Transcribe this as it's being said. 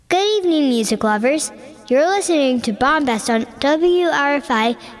evening, music lovers. You're listening to Bombast on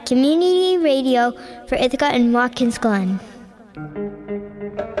WRFI Community Radio for Ithaca and Watkins Glen.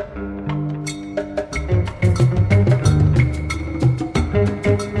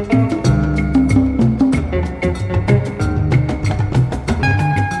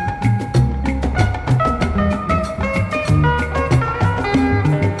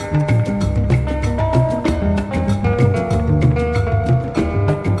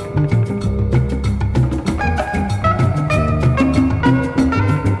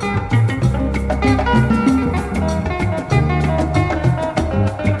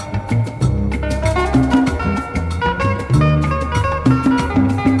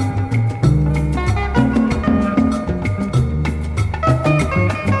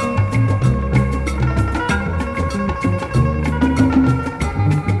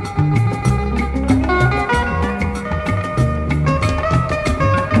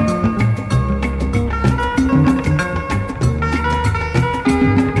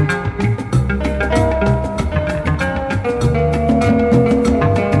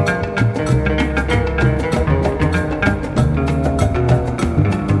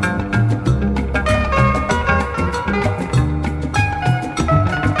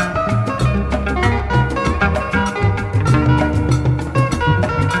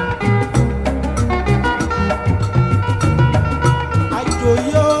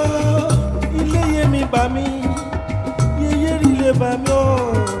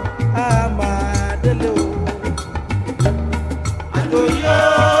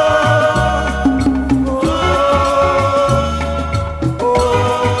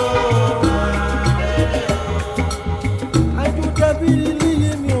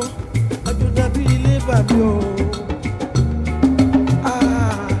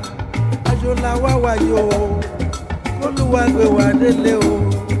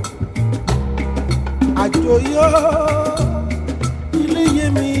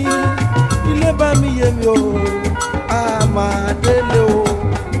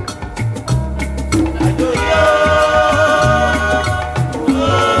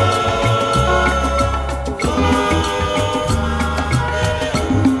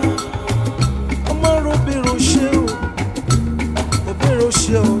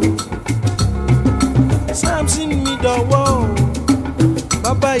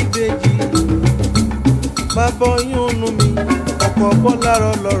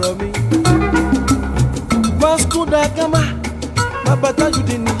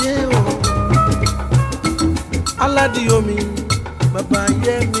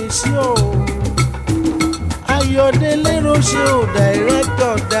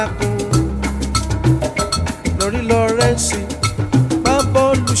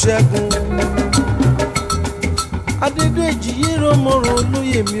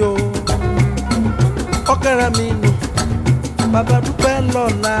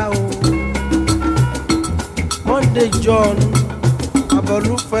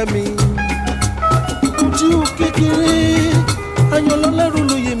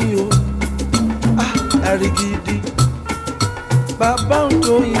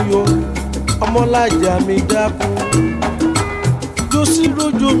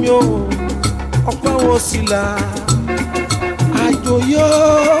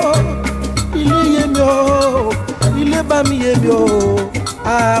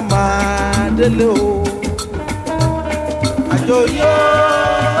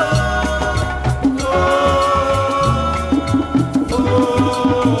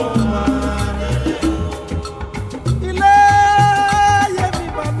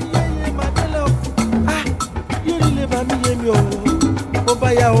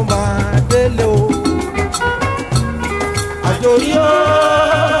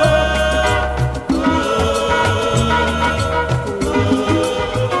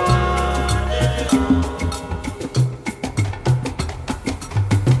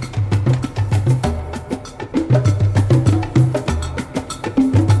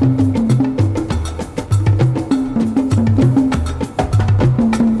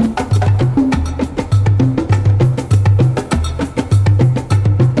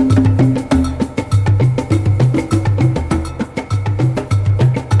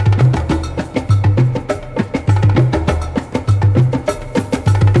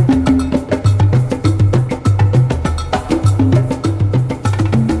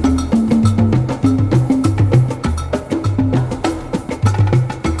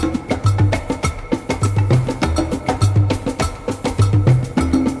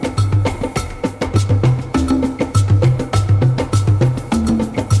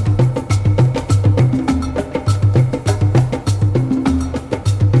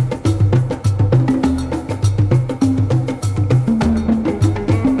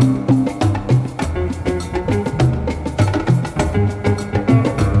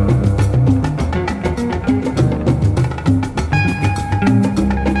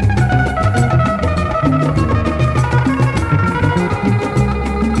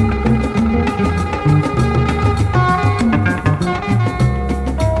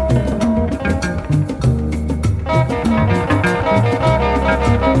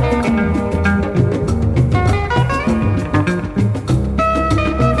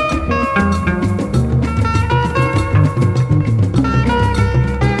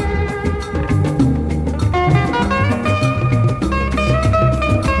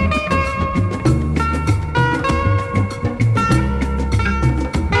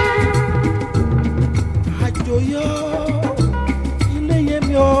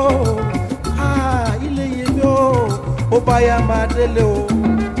 aya máa délé o.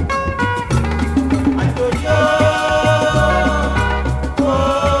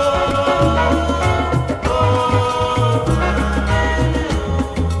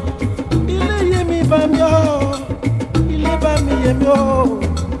 Ilé yé mi bá mi ọ́, ilé bá mi yé mi ọ́,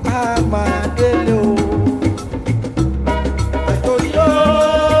 a máa délé o.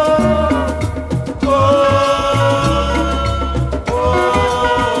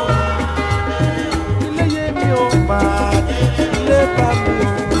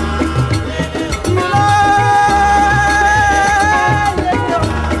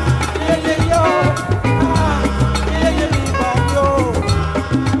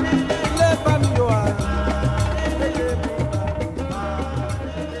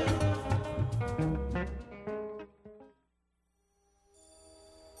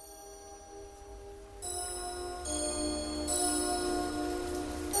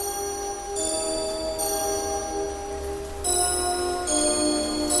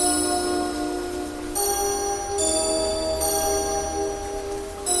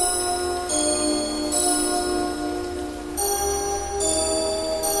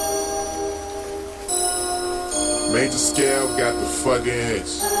 Major scale got the fucking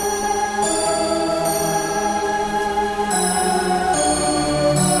hits.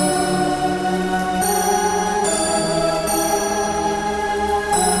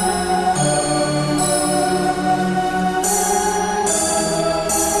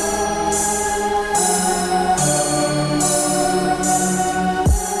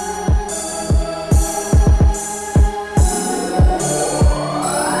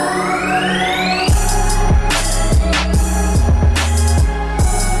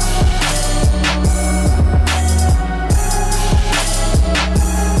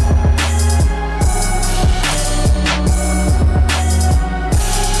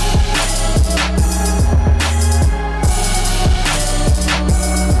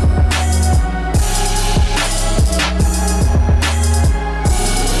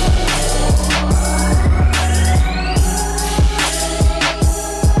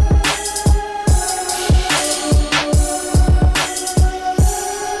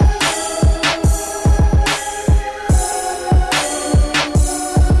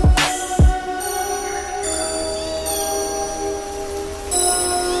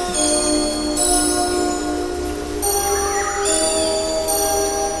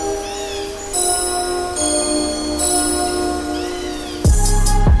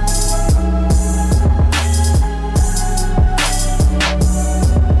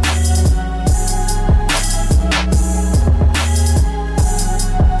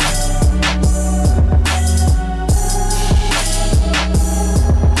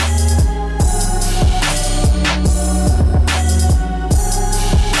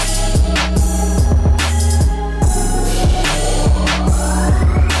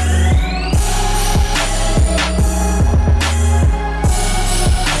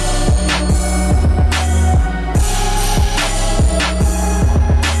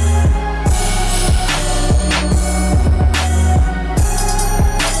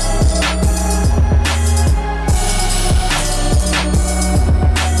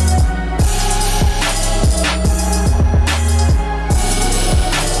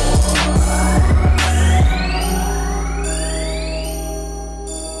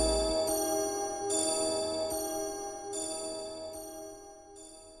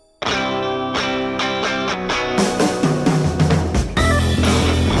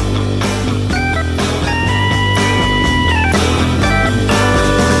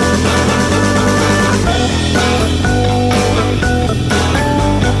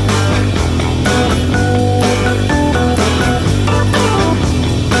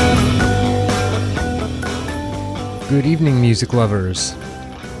 Good evening, music lovers,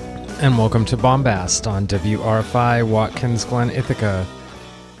 and welcome to Bombast on WRFI Watkins Glen, Ithaca.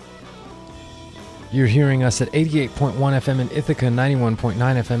 You're hearing us at 88.1 FM in Ithaca, 91.9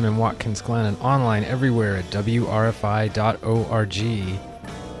 FM in Watkins Glen, and online everywhere at wrfi.org.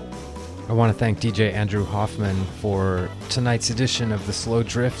 I want to thank DJ Andrew Hoffman for tonight's edition of The Slow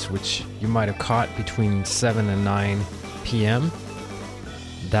Drift, which you might have caught between 7 and 9 p.m.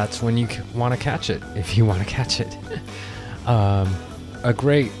 That's when you want to catch it, if you want to catch it. A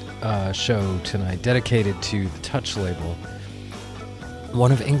great show tonight dedicated to the Touch label,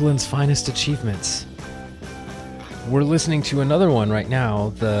 one of England's finest achievements. We're listening to another one right now,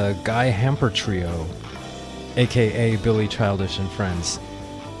 the Guy Hamper Trio, aka Billy Childish and Friends.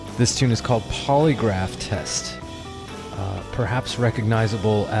 This tune is called Polygraph Test, perhaps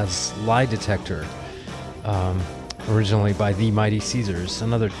recognizable as Lie Detector, originally by The Mighty Caesars,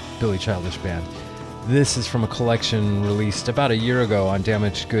 another Billy Childish band. This is from a collection released about a year ago on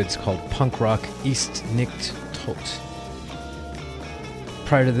Damaged Goods called Punk Rock Ist Nicht Tot.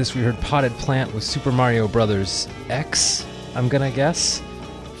 Prior to this, we heard Potted Plant with Super Mario Bros. X, I'm gonna guess,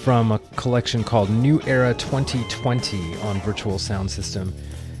 from a collection called New Era 2020 on Virtual Sound System.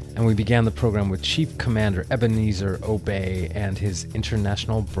 And we began the program with Chief Commander Ebenezer Obey and his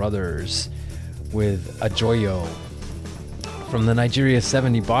International Brothers with Ajoyo from the Nigeria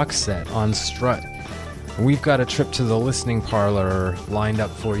 70 box set on Strut. We've got a trip to the listening parlor lined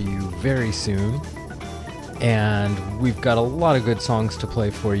up for you very soon. And we've got a lot of good songs to play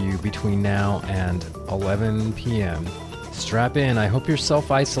for you between now and 11 p.m. Strap in. I hope you're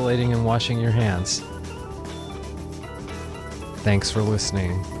self-isolating and washing your hands. Thanks for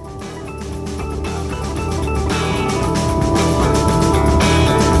listening.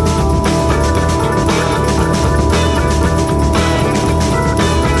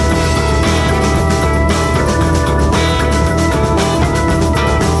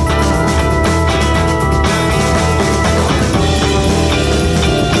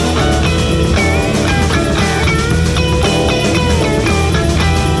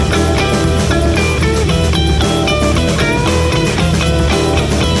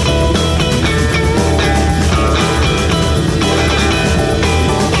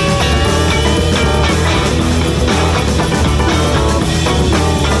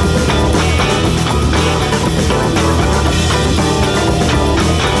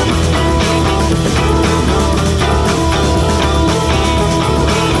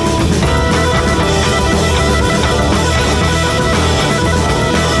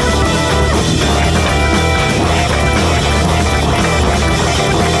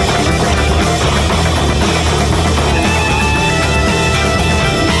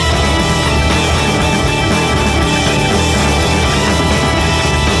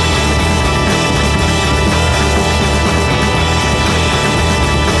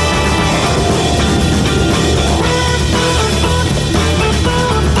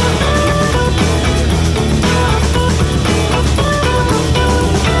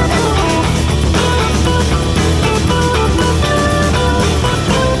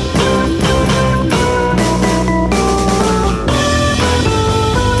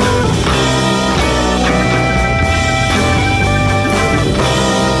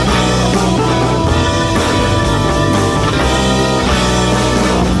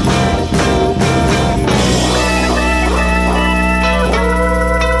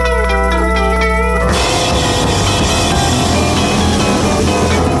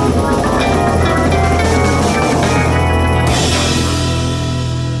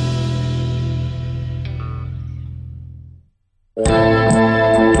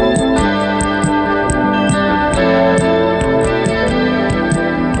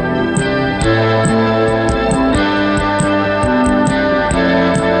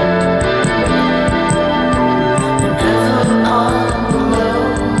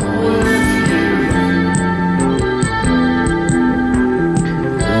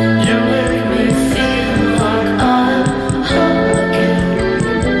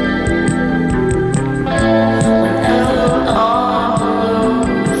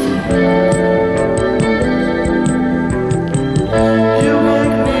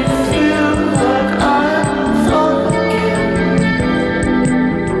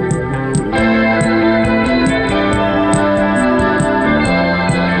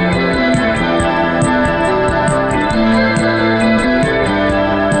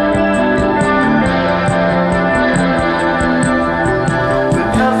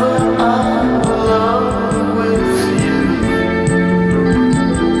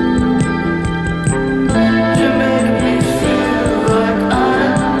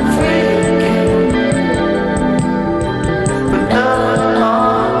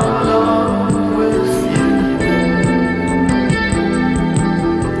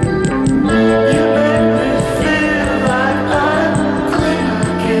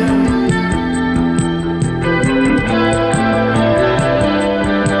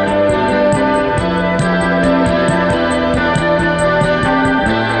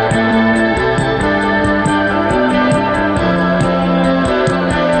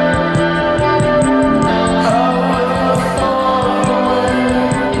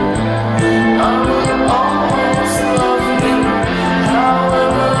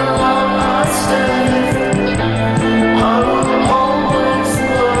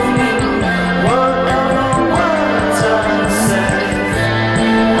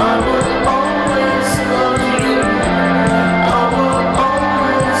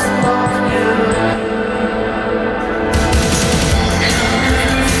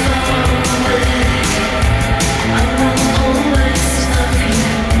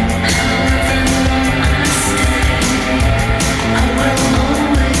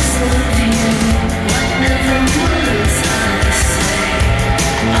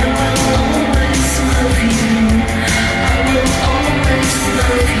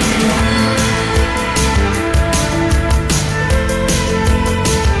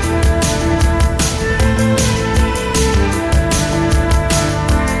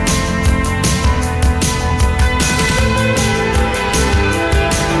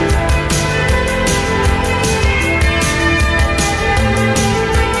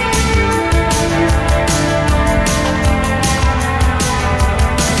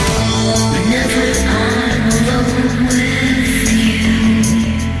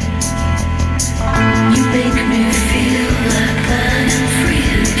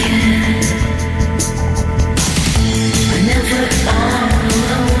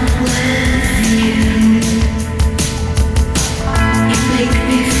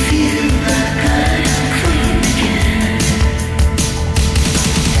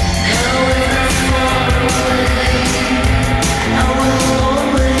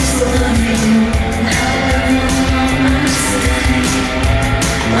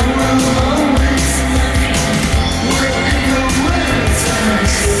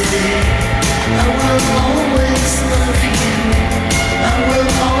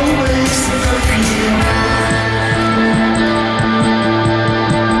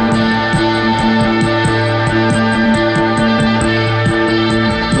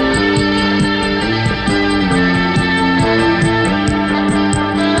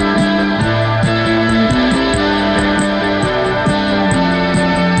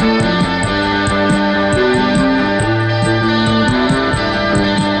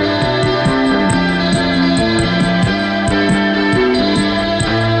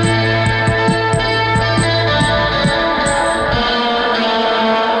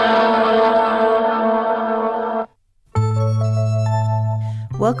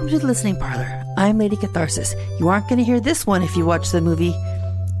 Welcome to the Listening Parlor. I'm Lady Catharsis. You aren't going to hear this one if you watch the movie.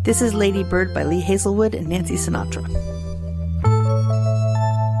 This is Lady Bird by Lee Hazelwood and Nancy Sinatra.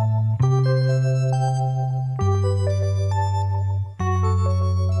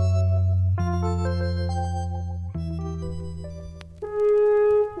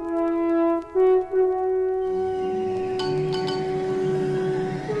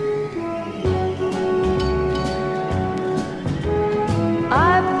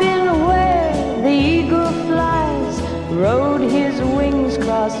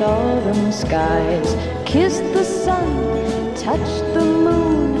 Autumn skies, kissed the sun, touched the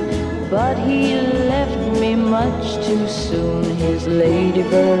moon, but he left me much too soon. His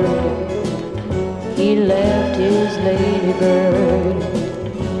ladybird, he left his ladybird.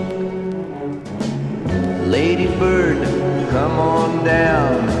 Ladybird, come on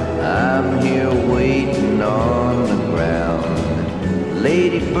down, I'm here waiting on the ground.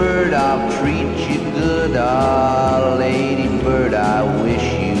 Ladybird, I'll treat you good, ah, ladybird, I wish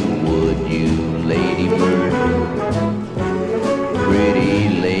you would, you ladybird, pretty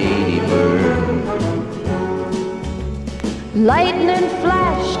ladybird. Lightning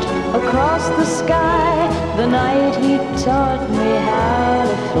flashed across the sky the night he taught me how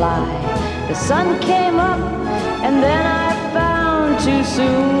to fly. The sun came up and then I found too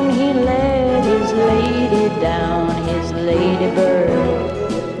soon he let his lady down, his ladybird.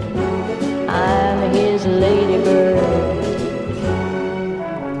 I'm his ladybird.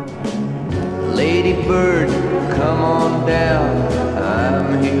 Ladybird, come on down,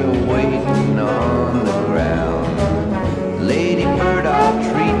 I'm here waiting on the ground. Ladybird, I'll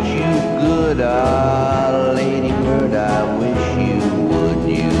treat you good, ah, ladybird, I wish you would,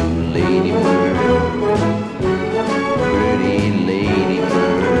 you ladybird, pretty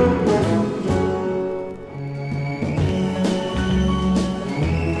ladybird.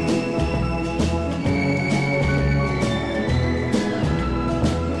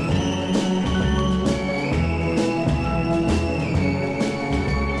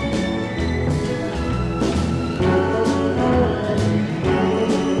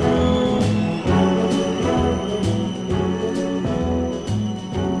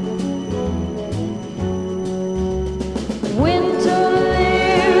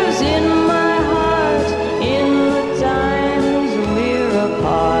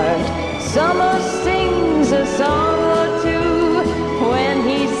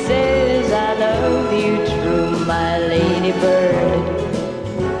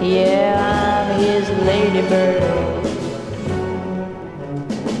 Yeah, I'm his ladybird.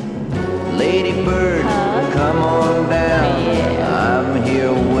 Ladybird, come on down, yeah. I'm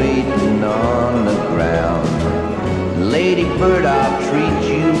here waiting on the ground. Ladybird, I'll treat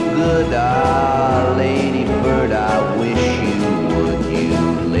you good, ah, ladybird, I wish you would, you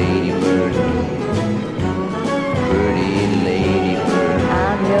ladybird, pretty ladybird.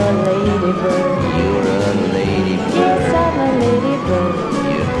 I'm your ladybird. You're a ladybird. Yes, I'm a ladybird.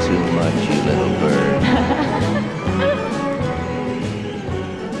 You're too much, you little bird.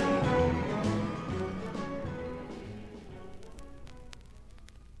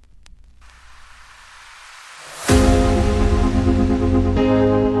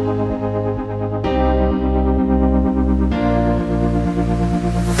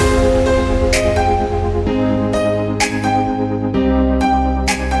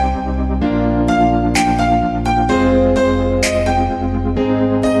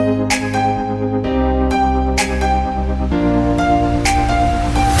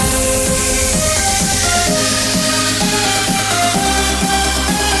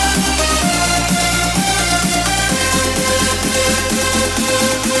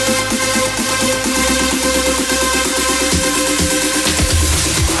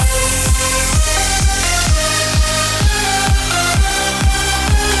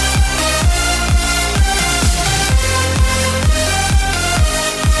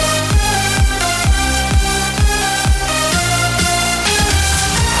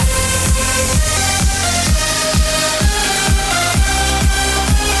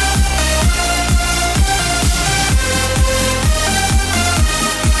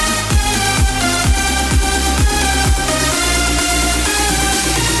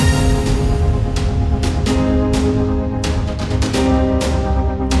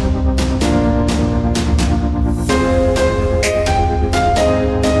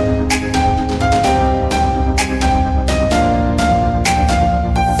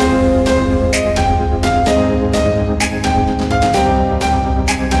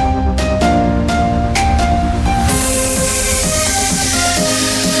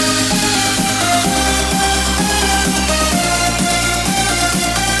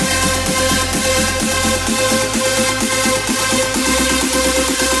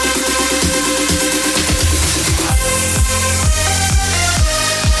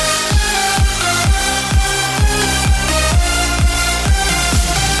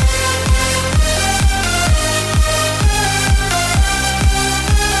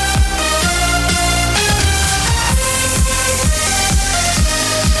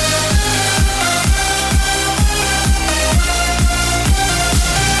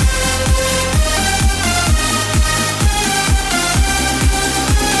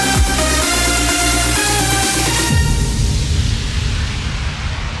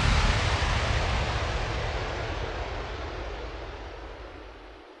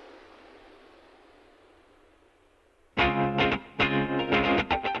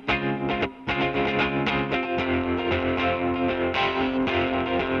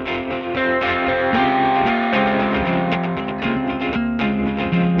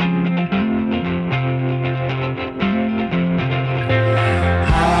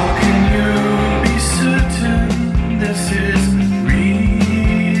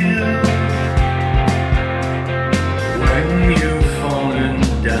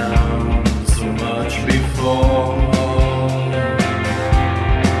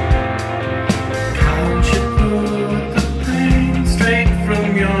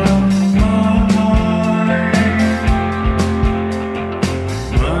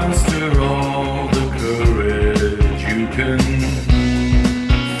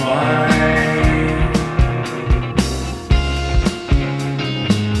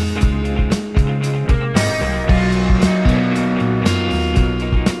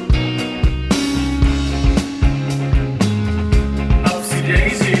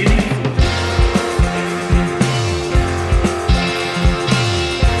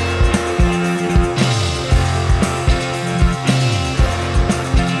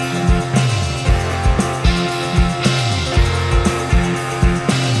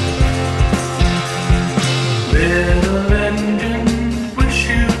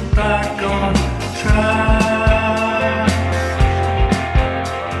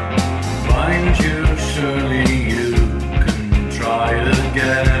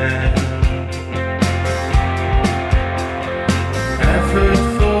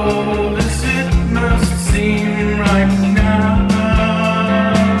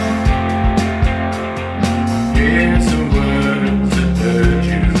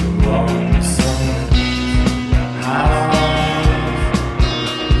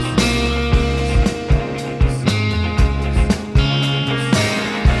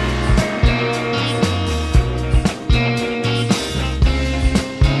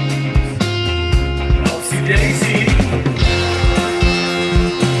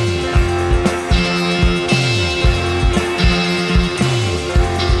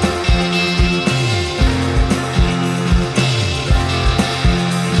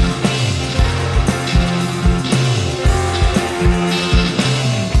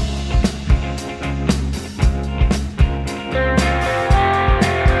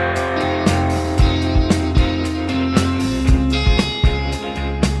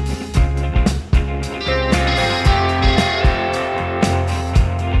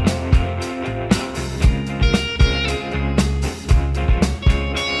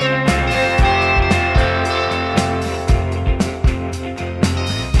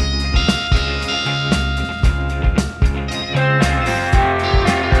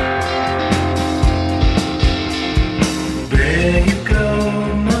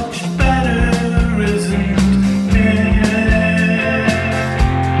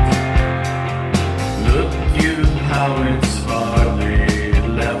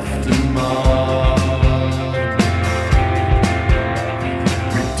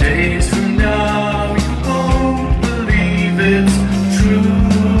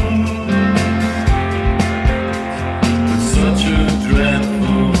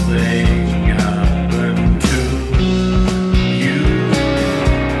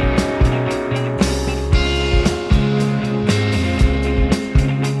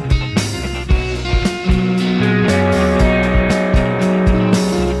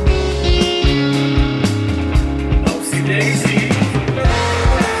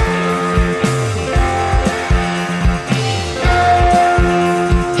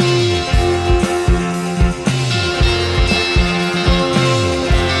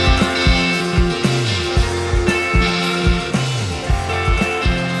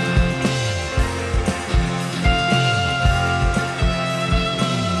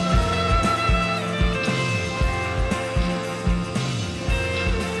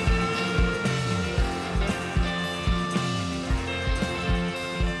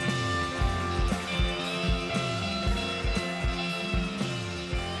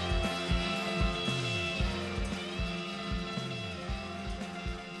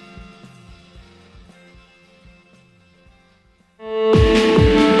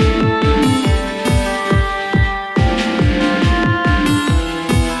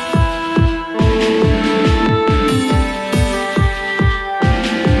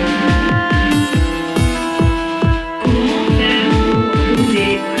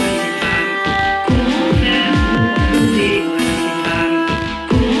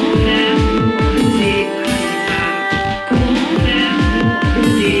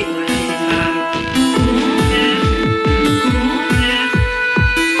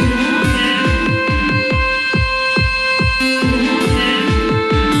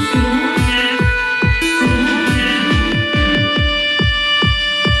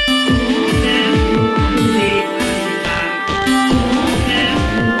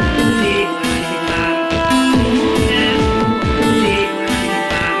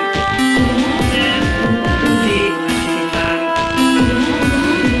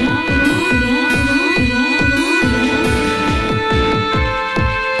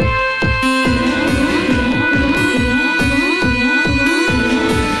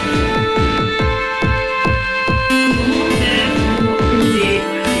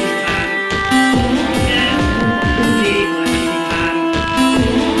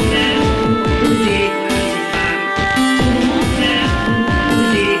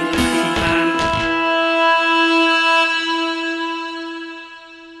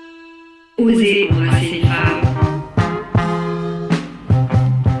 Osez embrasser une femme.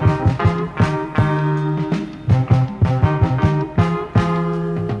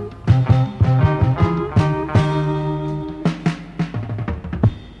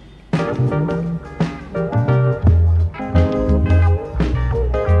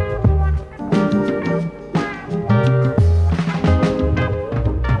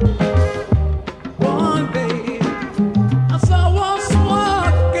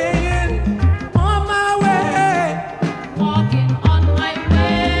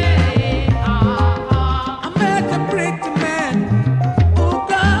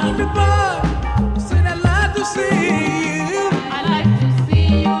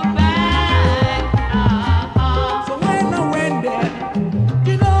 See you back.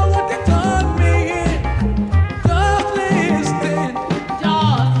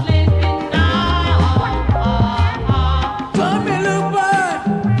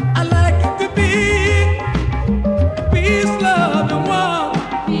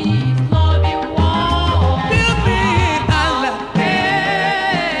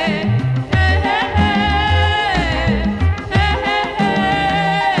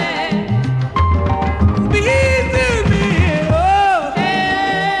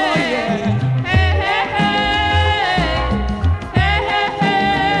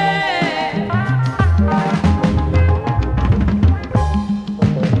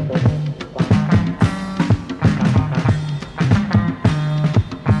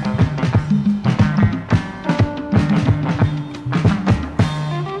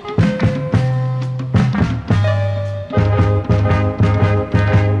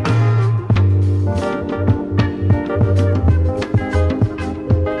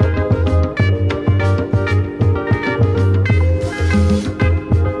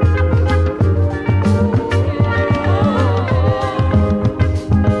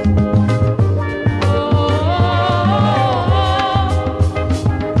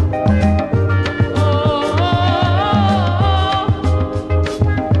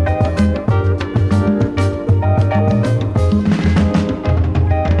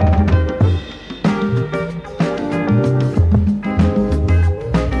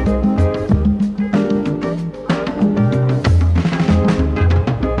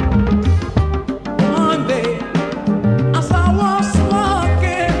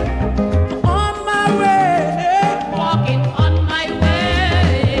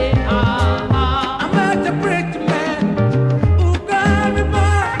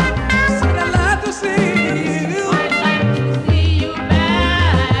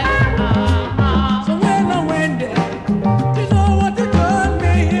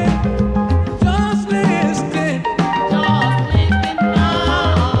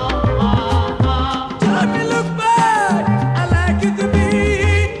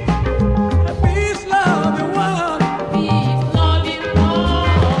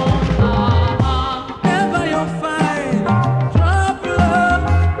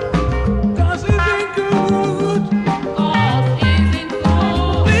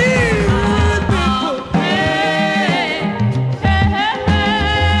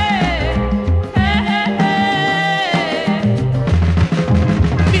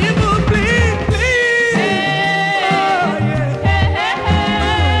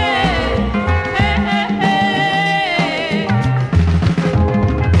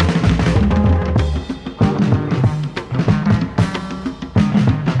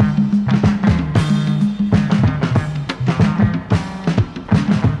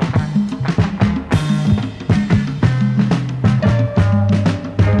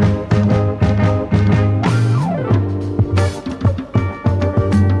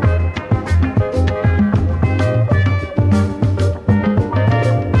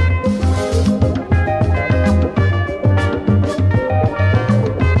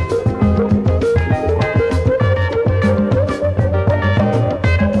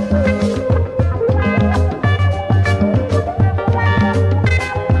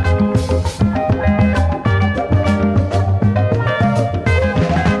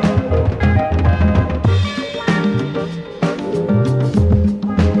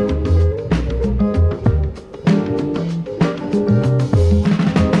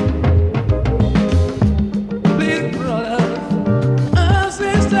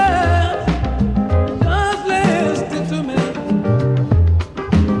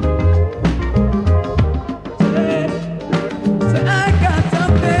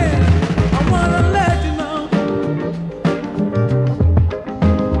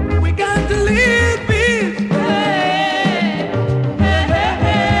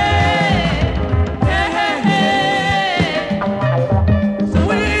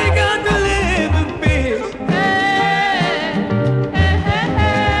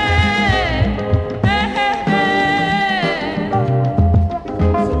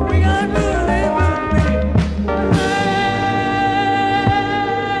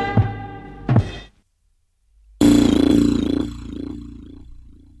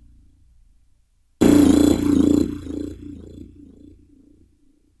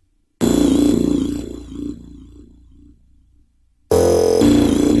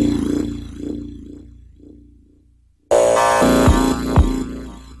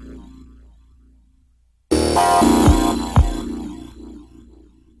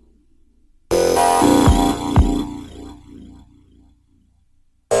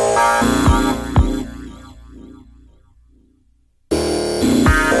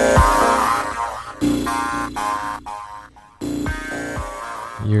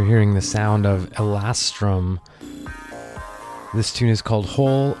 hearing the sound of Elastrum. This tune is called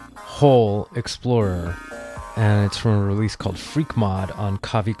Whole Explorer, and it's from a release called Freak Mod on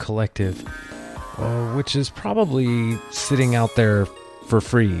Kavi Collective, which is probably sitting out there for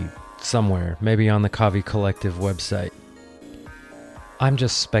free somewhere, maybe on the Kavi Collective website. I'm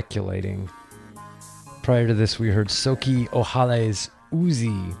just speculating. Prior to this, we heard Soki Ohale's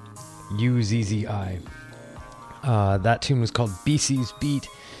Uzi, U-Z-Z-I. That tune was called BC's Beat,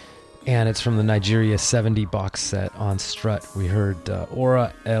 and it's from the Nigeria 70 box set on Strut. We heard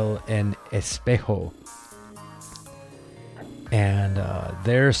Ora El En Espejo, and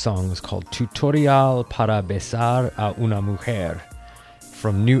their song was called Tutorial para besar a una mujer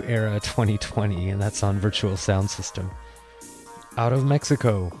from New Era 2020, and that's on Virtual Sound System. Out of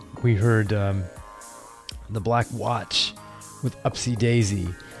Mexico, we heard The Black Watch with Upsy Daisy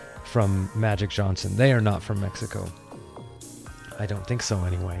from Magic Johnson. They are not from Mexico. I don't think so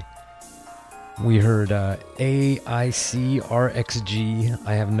anyway. We heard AICRXG,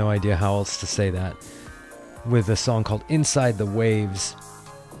 I have no idea how else to say that, with a song called Inside the Waves,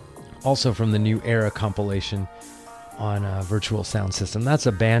 also from the New Era compilation on Virtual Sound System. That's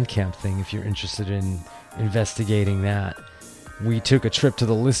a Bandcamp thing if you're interested in investigating that. We took a trip to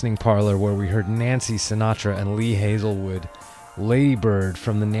the listening parlor where we heard Nancy Sinatra and Lee Hazelwood, Lady Bird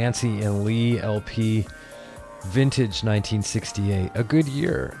from the Nancy and Lee LP, vintage 1968. A good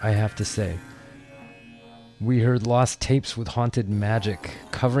year, I have to say. We heard Lost Tapes with Haunted Magic,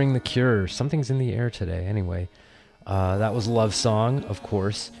 covering The Cure. Something's in the air today, anyway. That was Love Song, of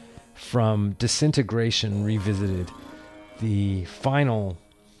course, from Disintegration Revisited, the final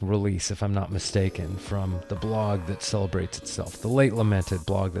release, if I'm not mistaken, from the blog that celebrates itself, the late lamented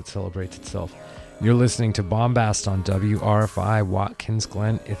blog that celebrates itself. You're listening to Bombast on WRFI, Watkins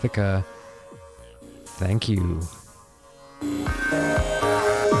Glen, Ithaca. Thank you.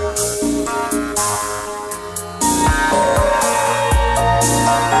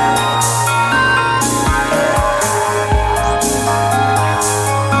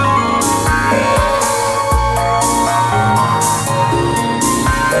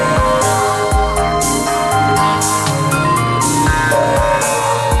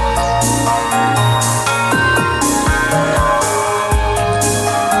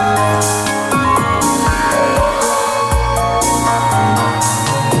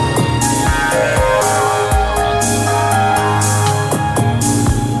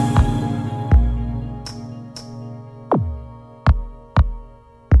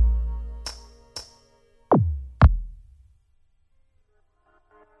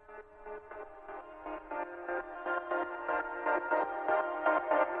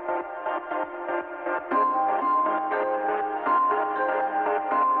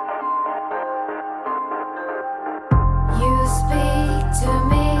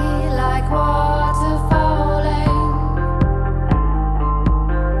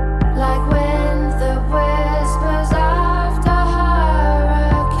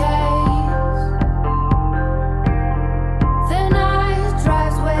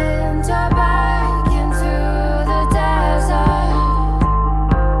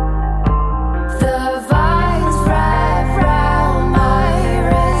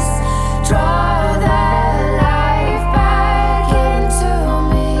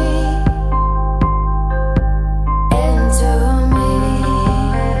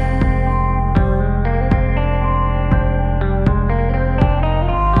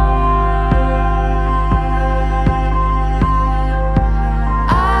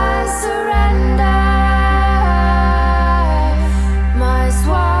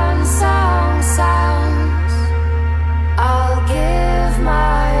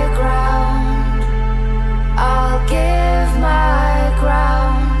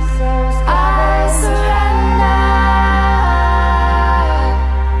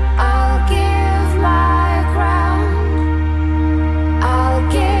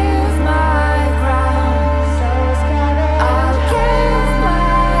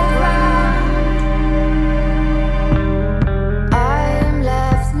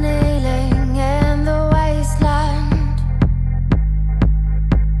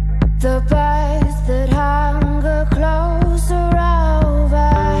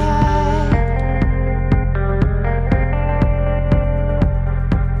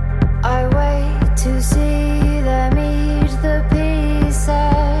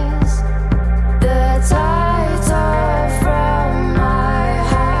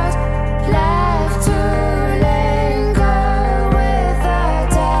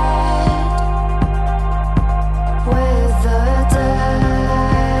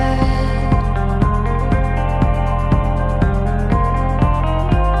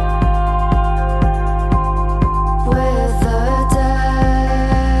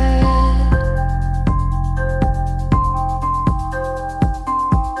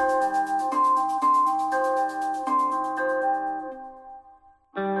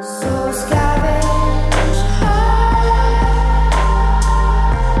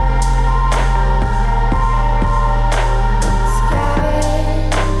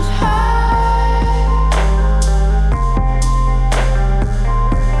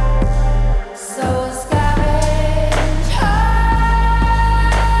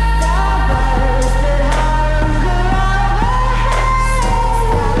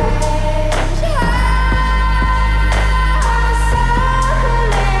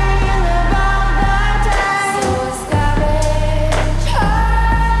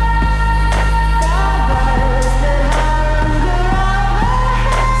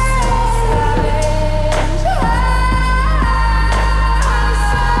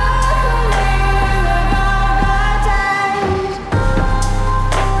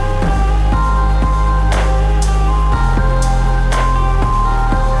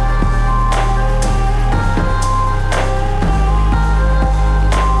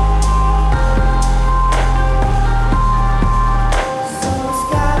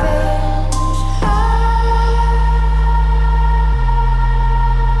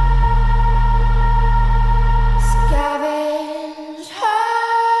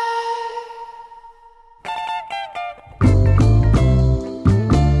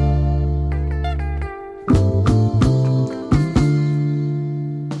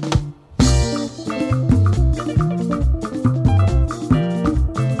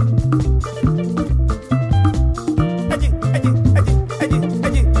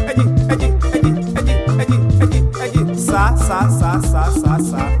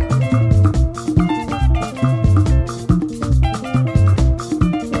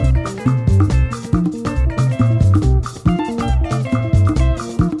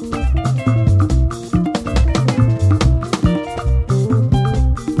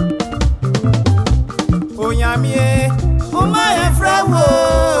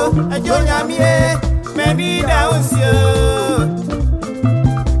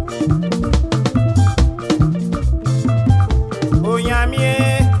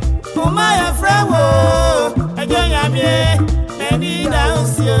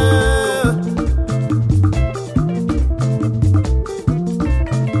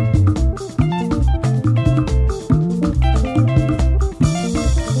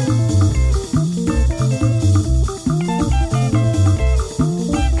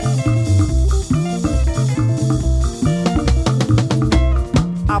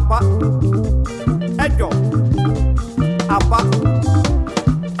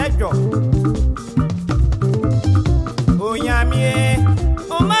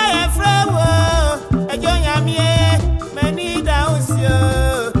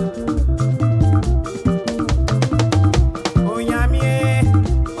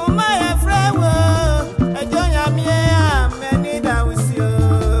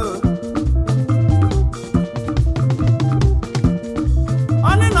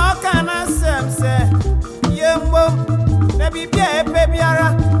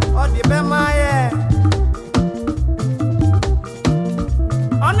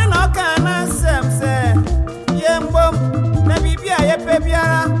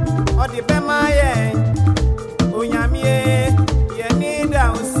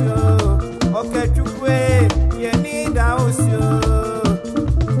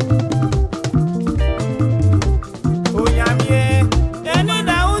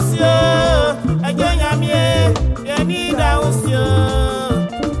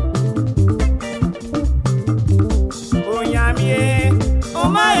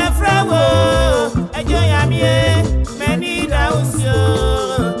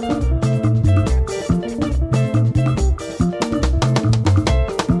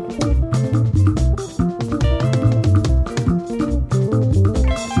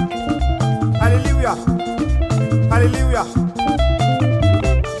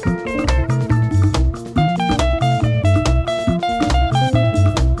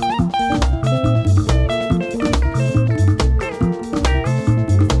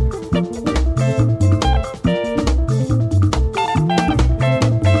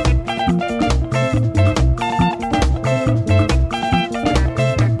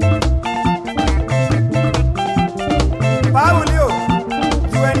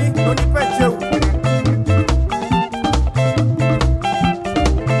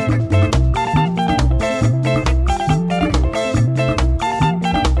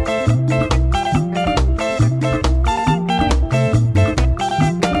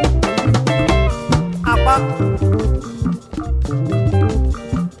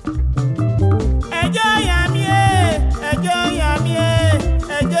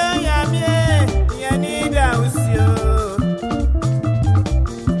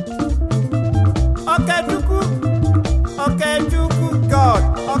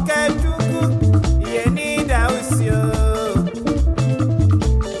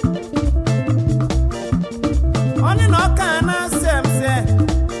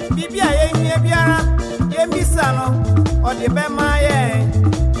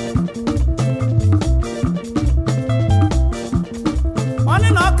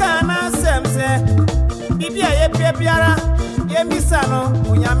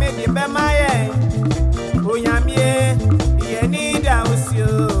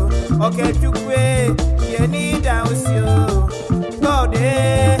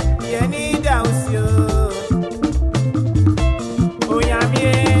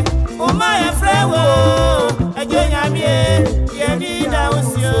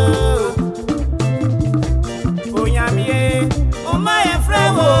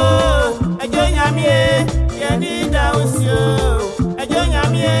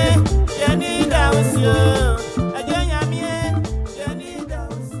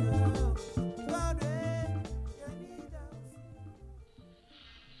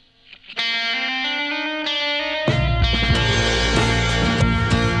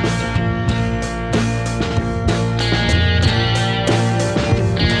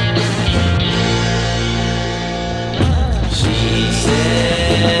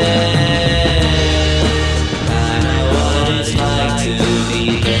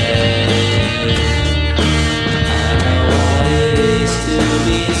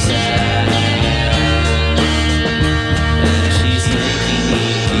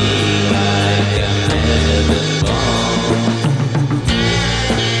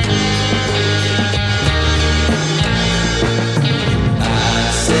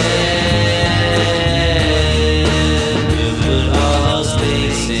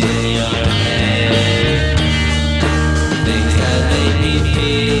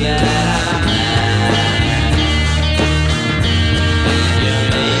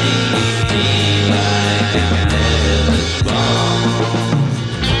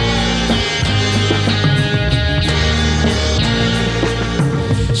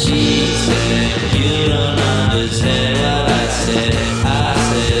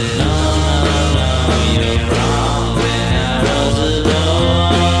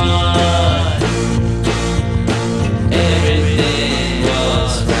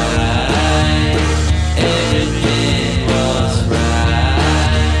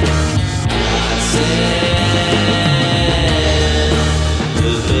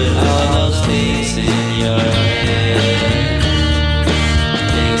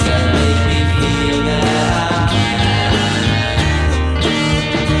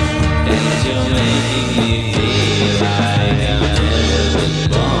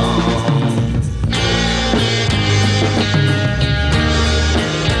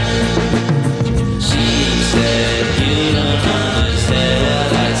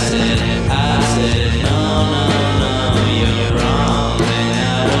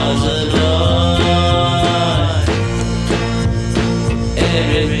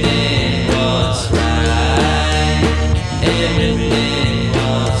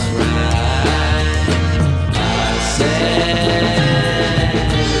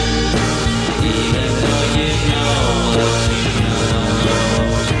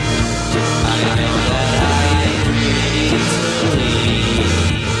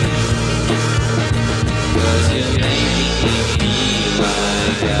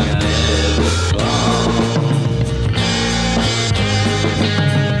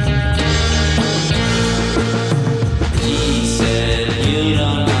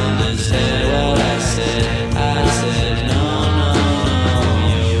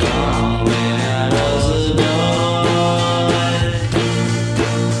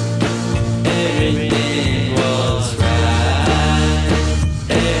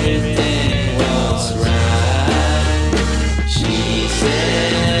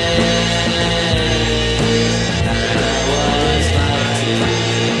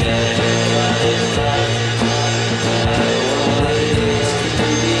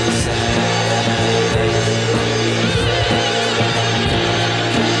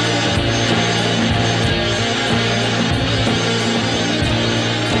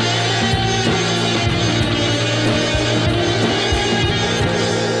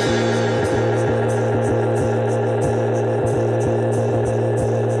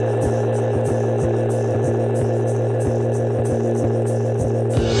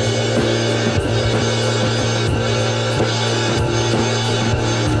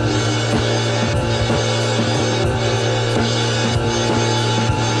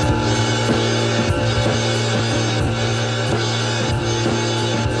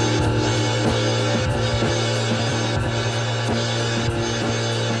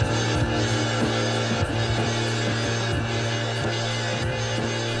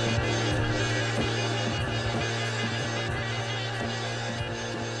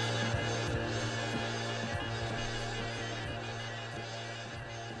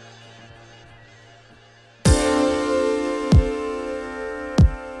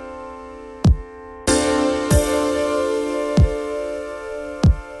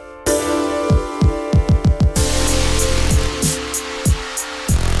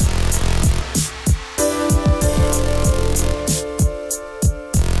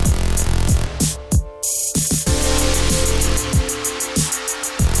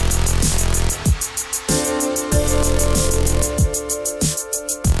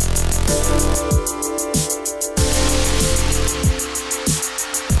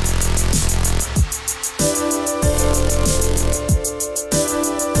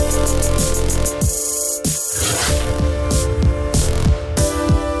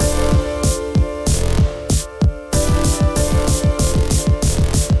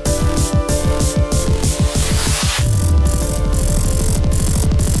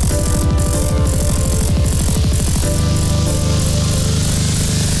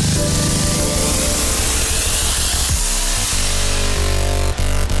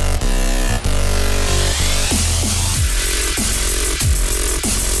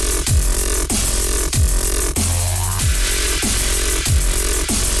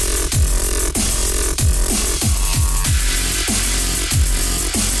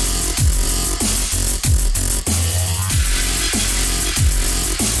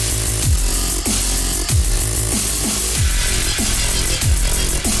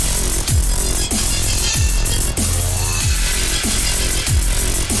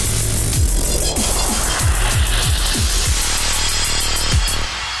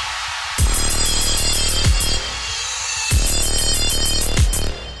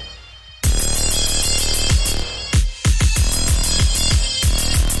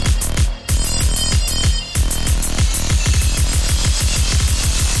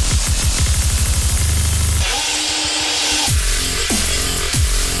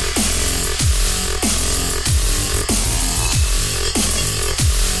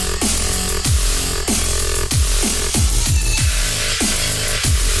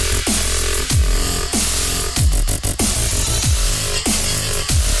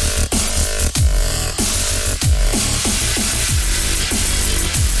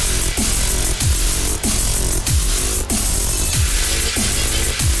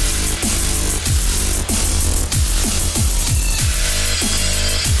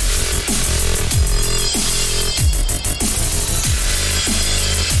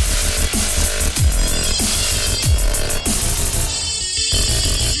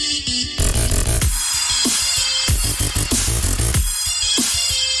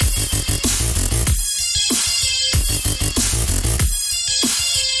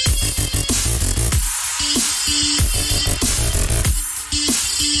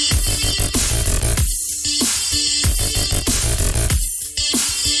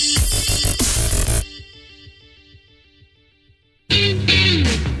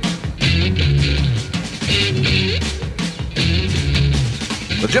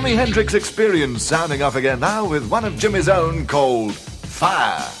 Jimi Hendrix Experience sounding off again now with one of Jimmy's own called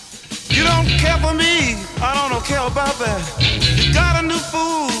Fire. You don't care for me, I don't care about that. You got a new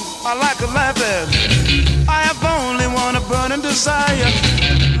fool, I like a like that. I have only one burning desire.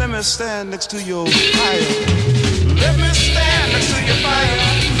 Let me stand next to your fire. Let me stand next to your fire.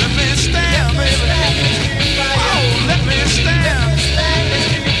 Let me stand, baby. Oh, let me stand.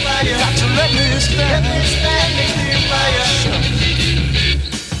 You got to let me stand. Let me stand next to your fire.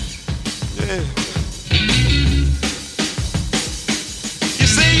 Yeah. You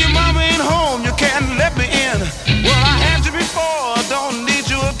say your mama ain't home, you can't let me in. Well, I had you before, I don't need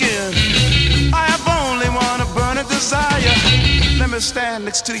you again. I have only one burning desire. Let me stand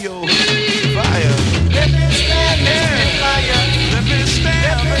next to your fire. Let me stand next to your fire. Let me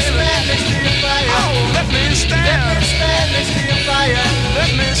stand, next to your fire. Oh, let me stand. Let me stand next to your fire.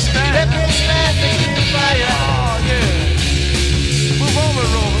 Let me stand. Let me stand next to your fire. Oh yeah. Move over,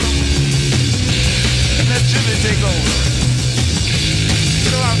 Rover. And let Jimmy take over. You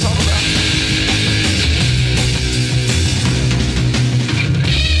know what I'm talking about?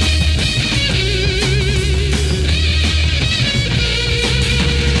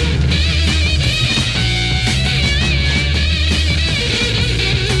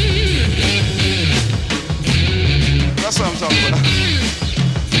 That's what I'm talking about.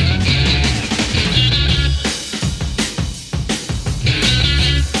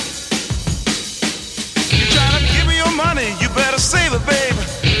 You're trying to give me your money, you better save it, baby.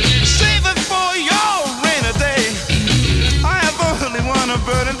 Save it for your rainy day. I have only one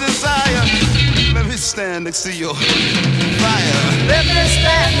burning desire. Let me stand next to your fire. Let me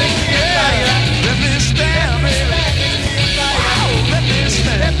stand next to your fire. Let me stand, baby. Wow, let me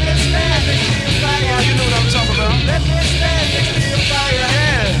stand. Let me stand next to your fire. You know what I'm talking about. Let me stand next to your fire.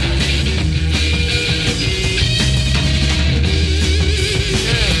 Yeah.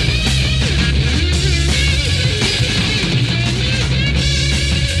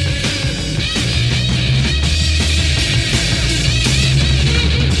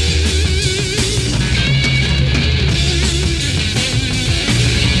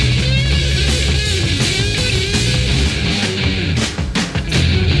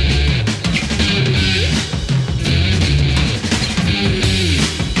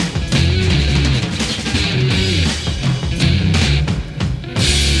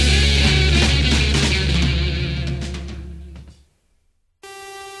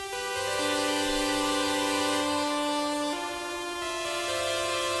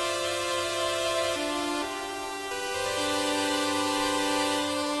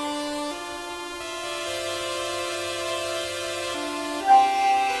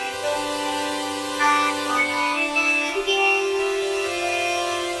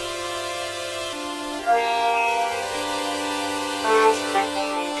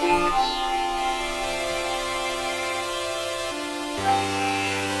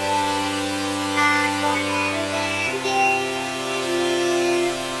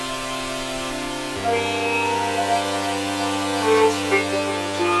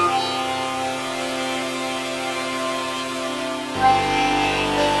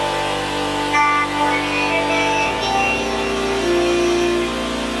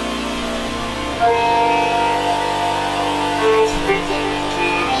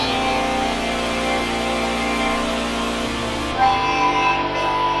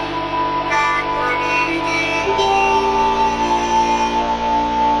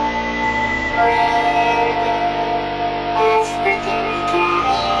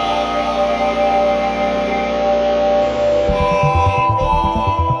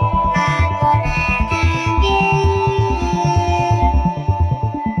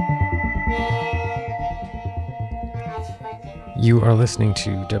 You are listening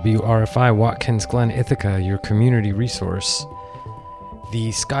to WRFI Watkins Glen, Ithaca, your community resource.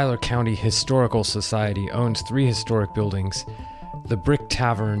 The Schuyler County Historical Society owns 3 historic buildings: the Brick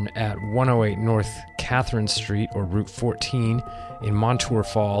Tavern at 108 North Catherine Street, or Route 14, in Montour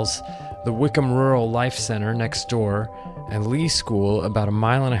Falls, the Wickham Rural Life Center next door, and Lee School about a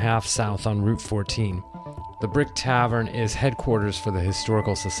mile and a half south on Route 14. The Brick Tavern is headquarters for the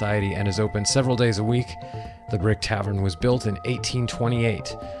Historical Society and is open several days a week. The Brick Tavern was built in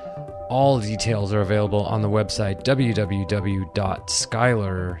 1828. All details are available on the website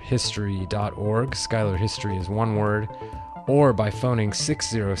www.schuylerhistory.org. Schuyler History is one word. Or by phoning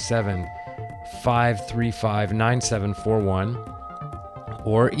 607-535-9741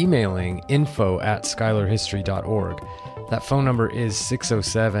 or emailing info@schuylerhistory.org. That phone number is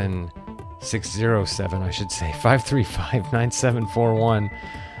 607 535-9741.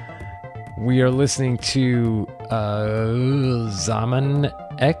 We are listening to Zaman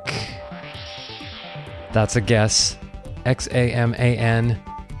Ek. That's a guess. Xaman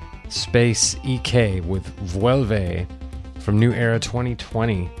space EK with Vuelve from New Era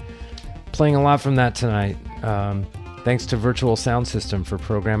 2020. Playing a lot from that tonight. Thanks to Virtual Sound System for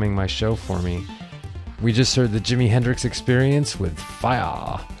programming my show for me. We just heard the Jimi Hendrix Experience with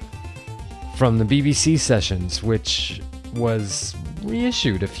Fire from the BBC sessions, which was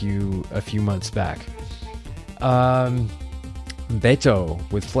reissued a few months back. Beto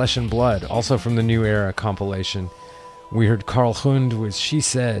with Flesh and Blood, also from the New Era compilation. We heard Carl Hund with She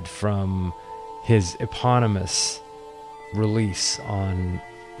Said from his eponymous release on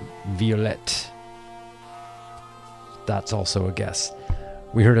Violette. That's also a guess.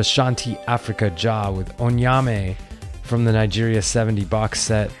 We heard Ashanti Africa Ja with Onyame from the Nigeria 70 box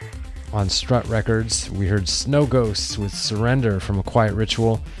set on Strut Records. We heard Snow Ghosts with Surrender from A Quiet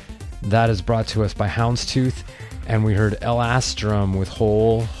Ritual. That is brought to us by Houndstooth. And we heard El Astrum with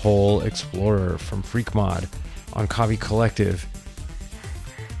Whole Explorer from Freak Mod on Kavi Collective.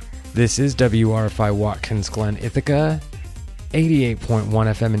 This is WRFI Watkins Glen, Ithaca. 88.1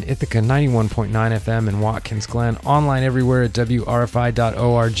 FM in Ithaca, 91.9 FM in Watkins Glen. Online everywhere at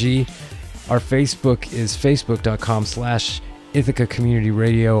wrfi.org. Our Facebook is facebook.com/Ithaca Community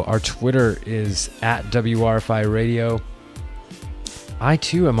Radio. Our Twitter is at WRFI Radio. I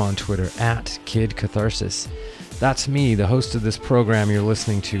too am on Twitter at Kid Catharsis. That's me, the host of this program you're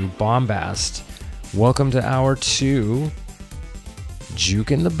listening to, Bombast. Welcome to Hour 2.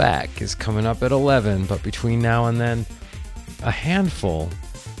 Juke in the Back is coming up at 11, but between now and then, a handful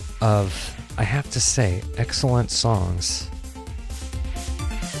of, I have to say, excellent songs.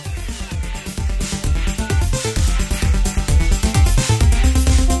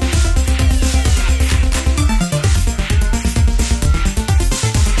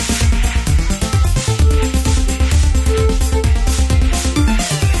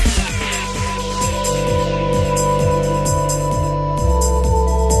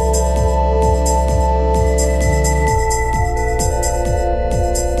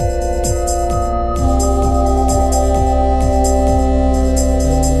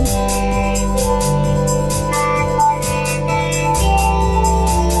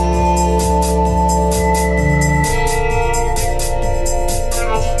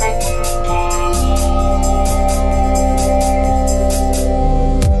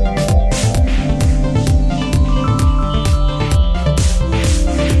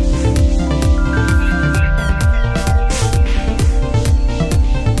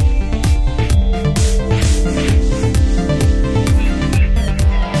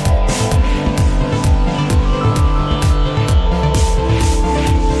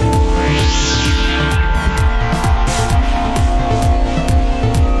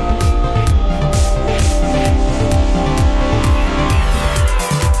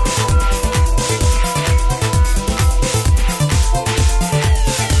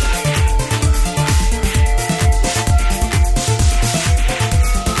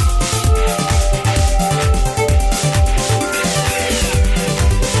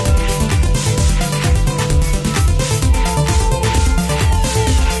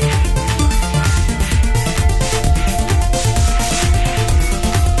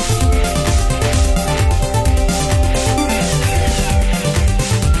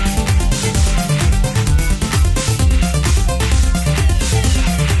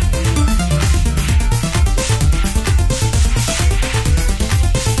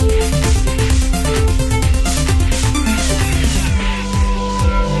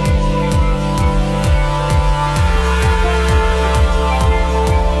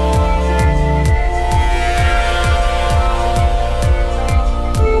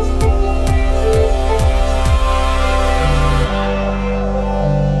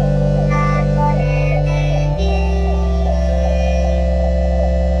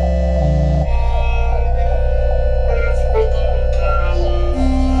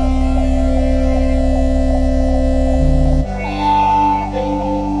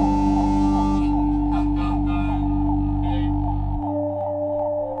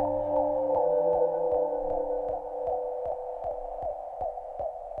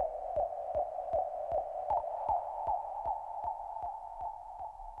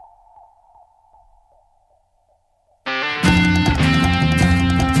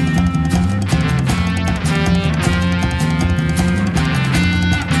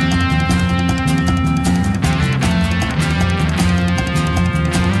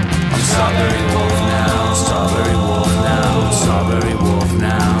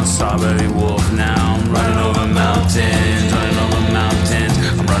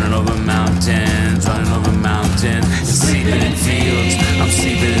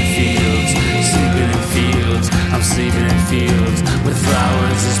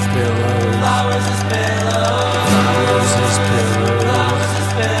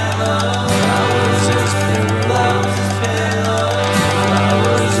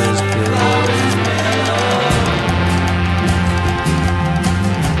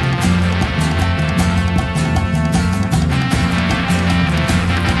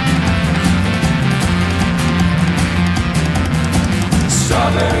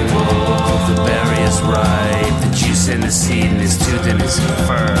 and the seed in his tooth and his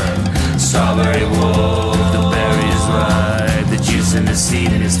fur. Strawberry wolf, the berries ripe, the juice in the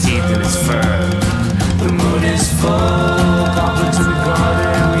seed in his teeth and his fur. The moon is full, come into the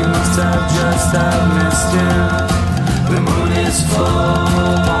garden, we must have just have missed him. The moon is full,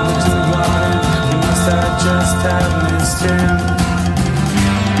 come into the garden, we must have just have missed him.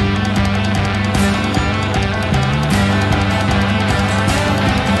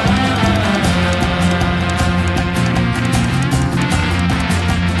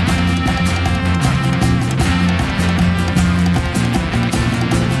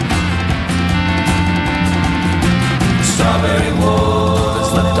 Strawberry wolf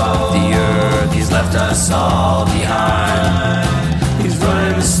has left off the earth, he's left us all behind. He's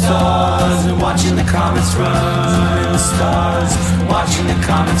running the stars and watching the comets run. Running the stars, watching the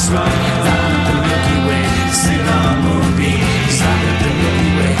comets run. He's out with the Milky Way, sing a movie. He's out with the Milky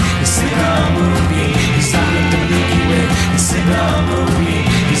Way, sing a movie. He's out with the Milky Way, sing a movie.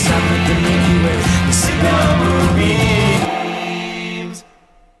 He's out with the Milky Way, sing a movie.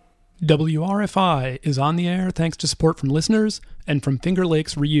 WRFI is on the air thanks to support from listeners and from Finger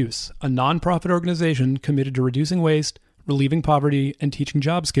Lakes Reuse, a non-profit organization committed to reducing waste, relieving poverty, and teaching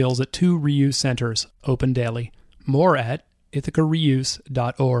job skills at 2 reuse centers, open daily. More at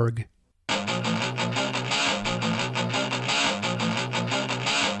ithacareuse.org.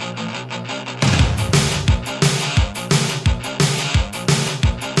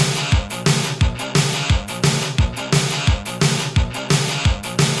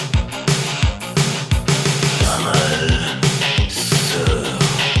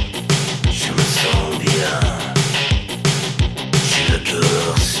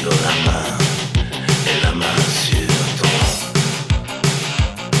 Sur la main et la main sur ton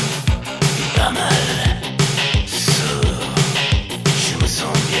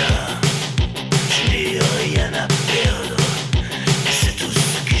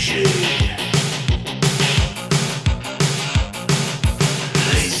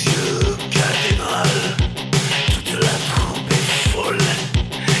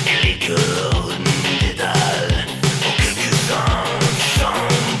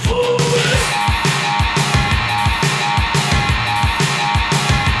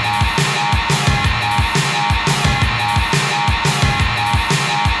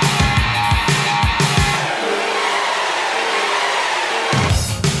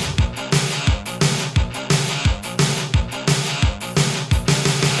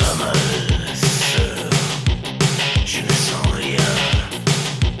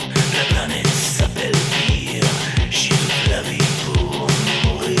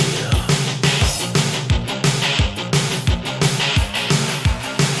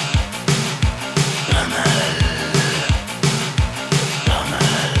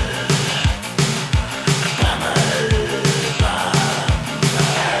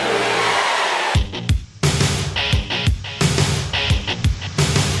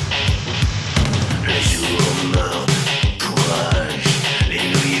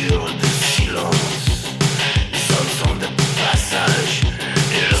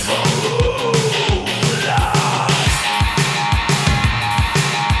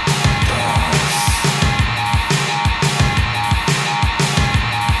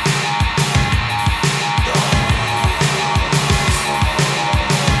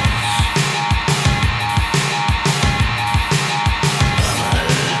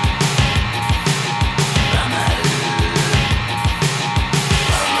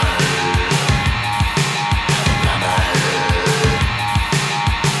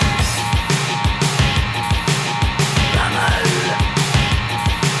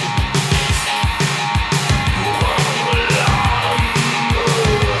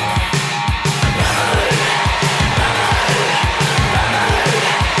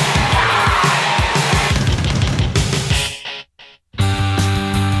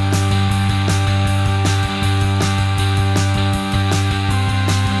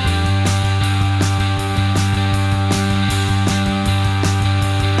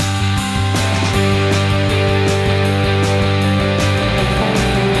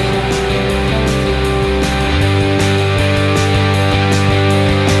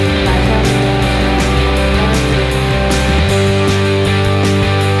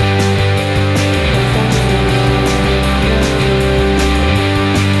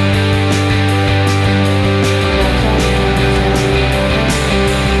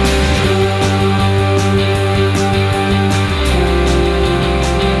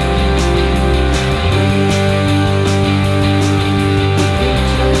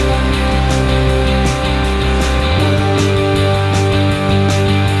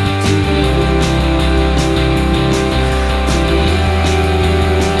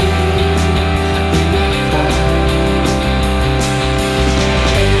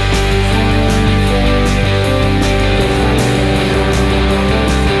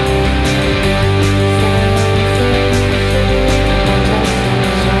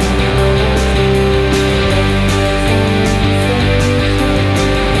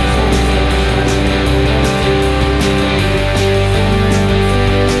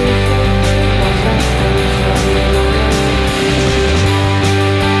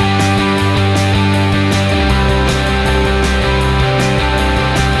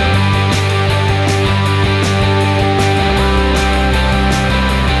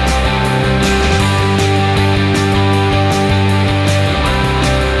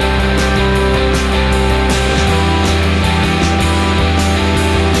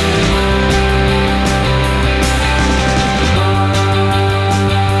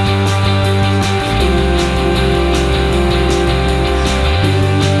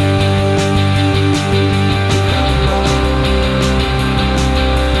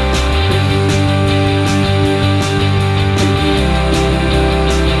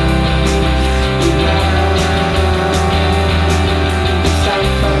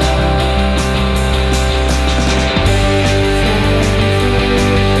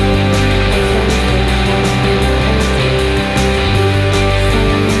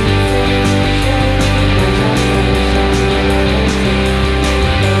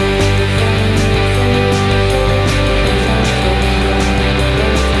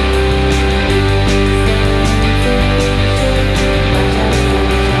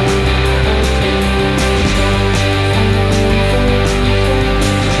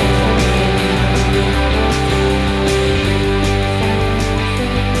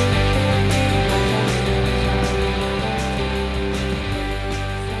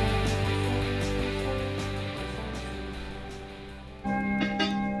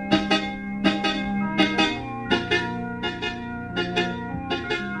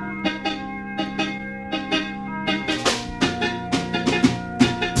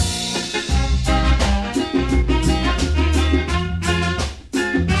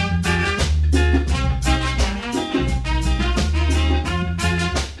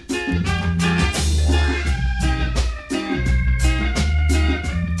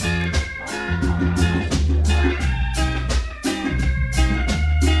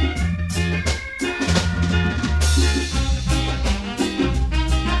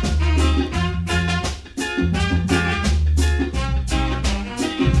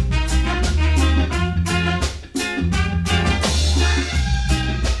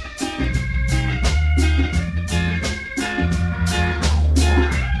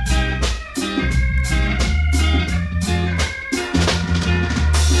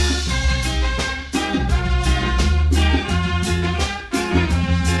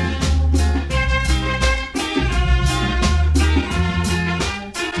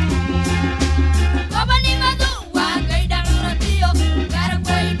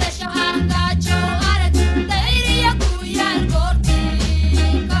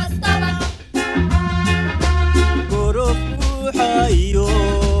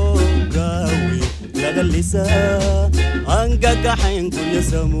lisa angagaxayn gurya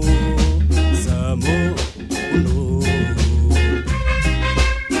samo samo uno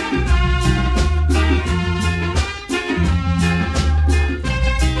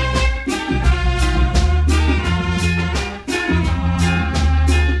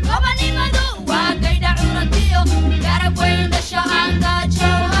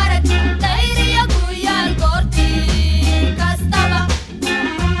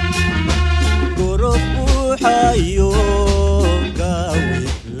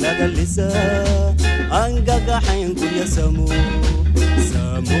angagaxayn gurya samo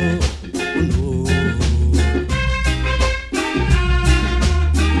samo uno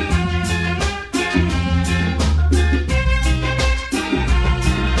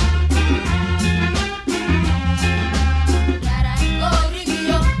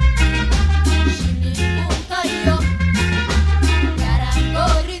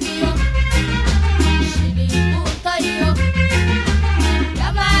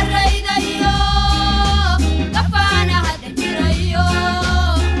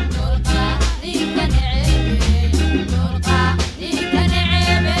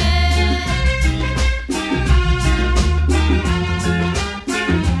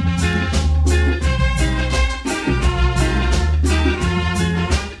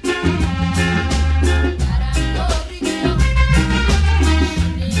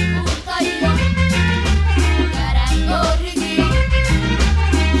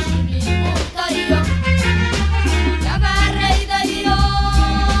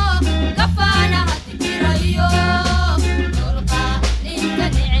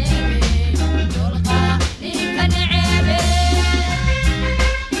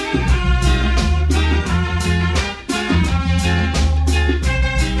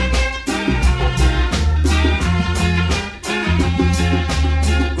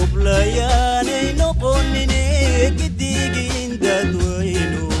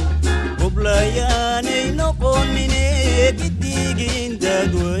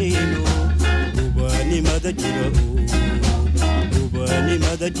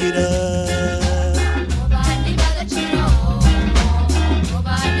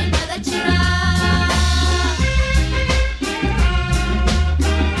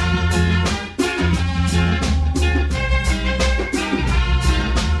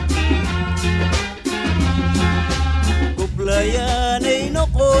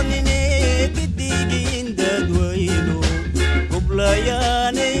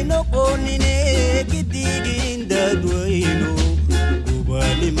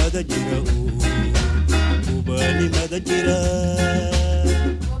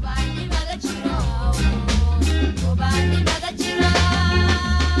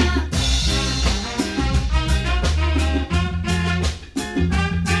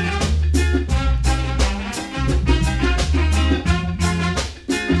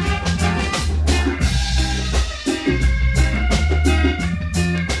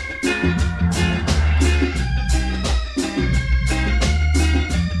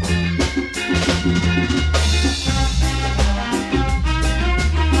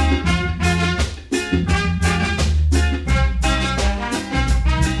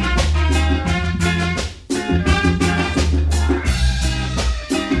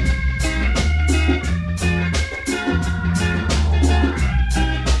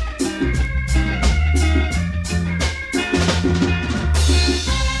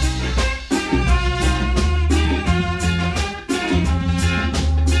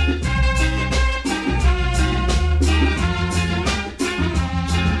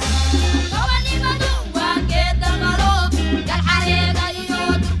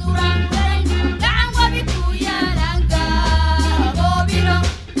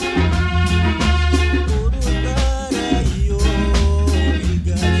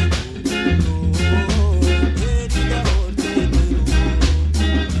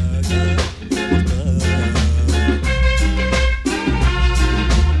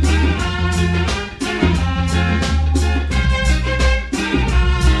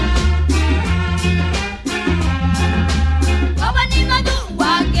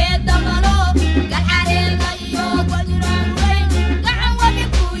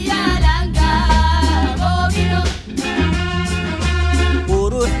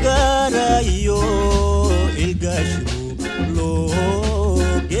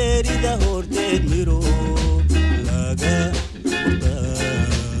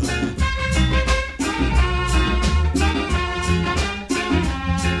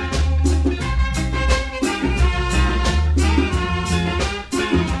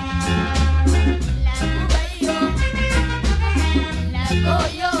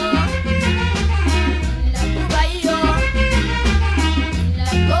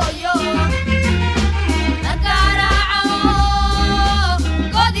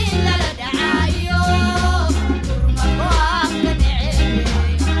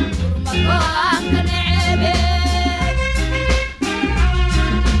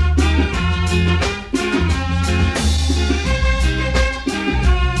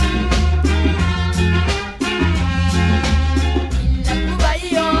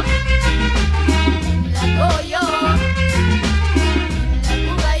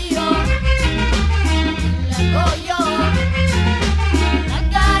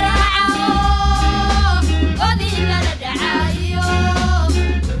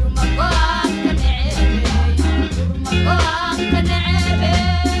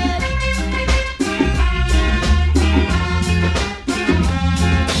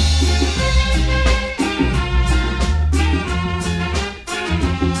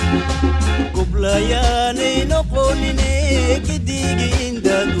noqonine gidigin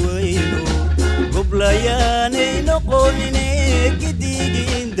dadweyno goblayaanay noqonine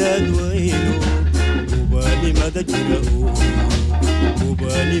gidigin dadweyno gobanimada jira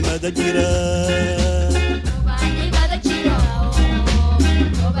gobanimada jira gobanimada jira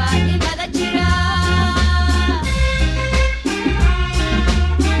gobanimada jira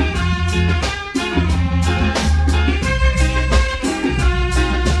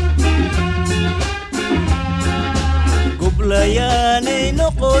goblayaanay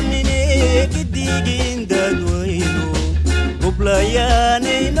noqonine gidigin dadweyno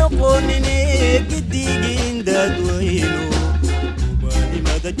goblayaanay noqonine gidigin dadweyno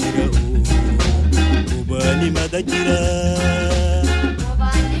gobanimada jira gobanimada jira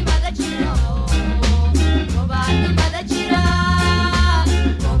gobanimada jira gobanimada jira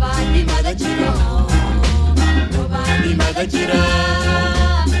gobanimada jira gobanimada jira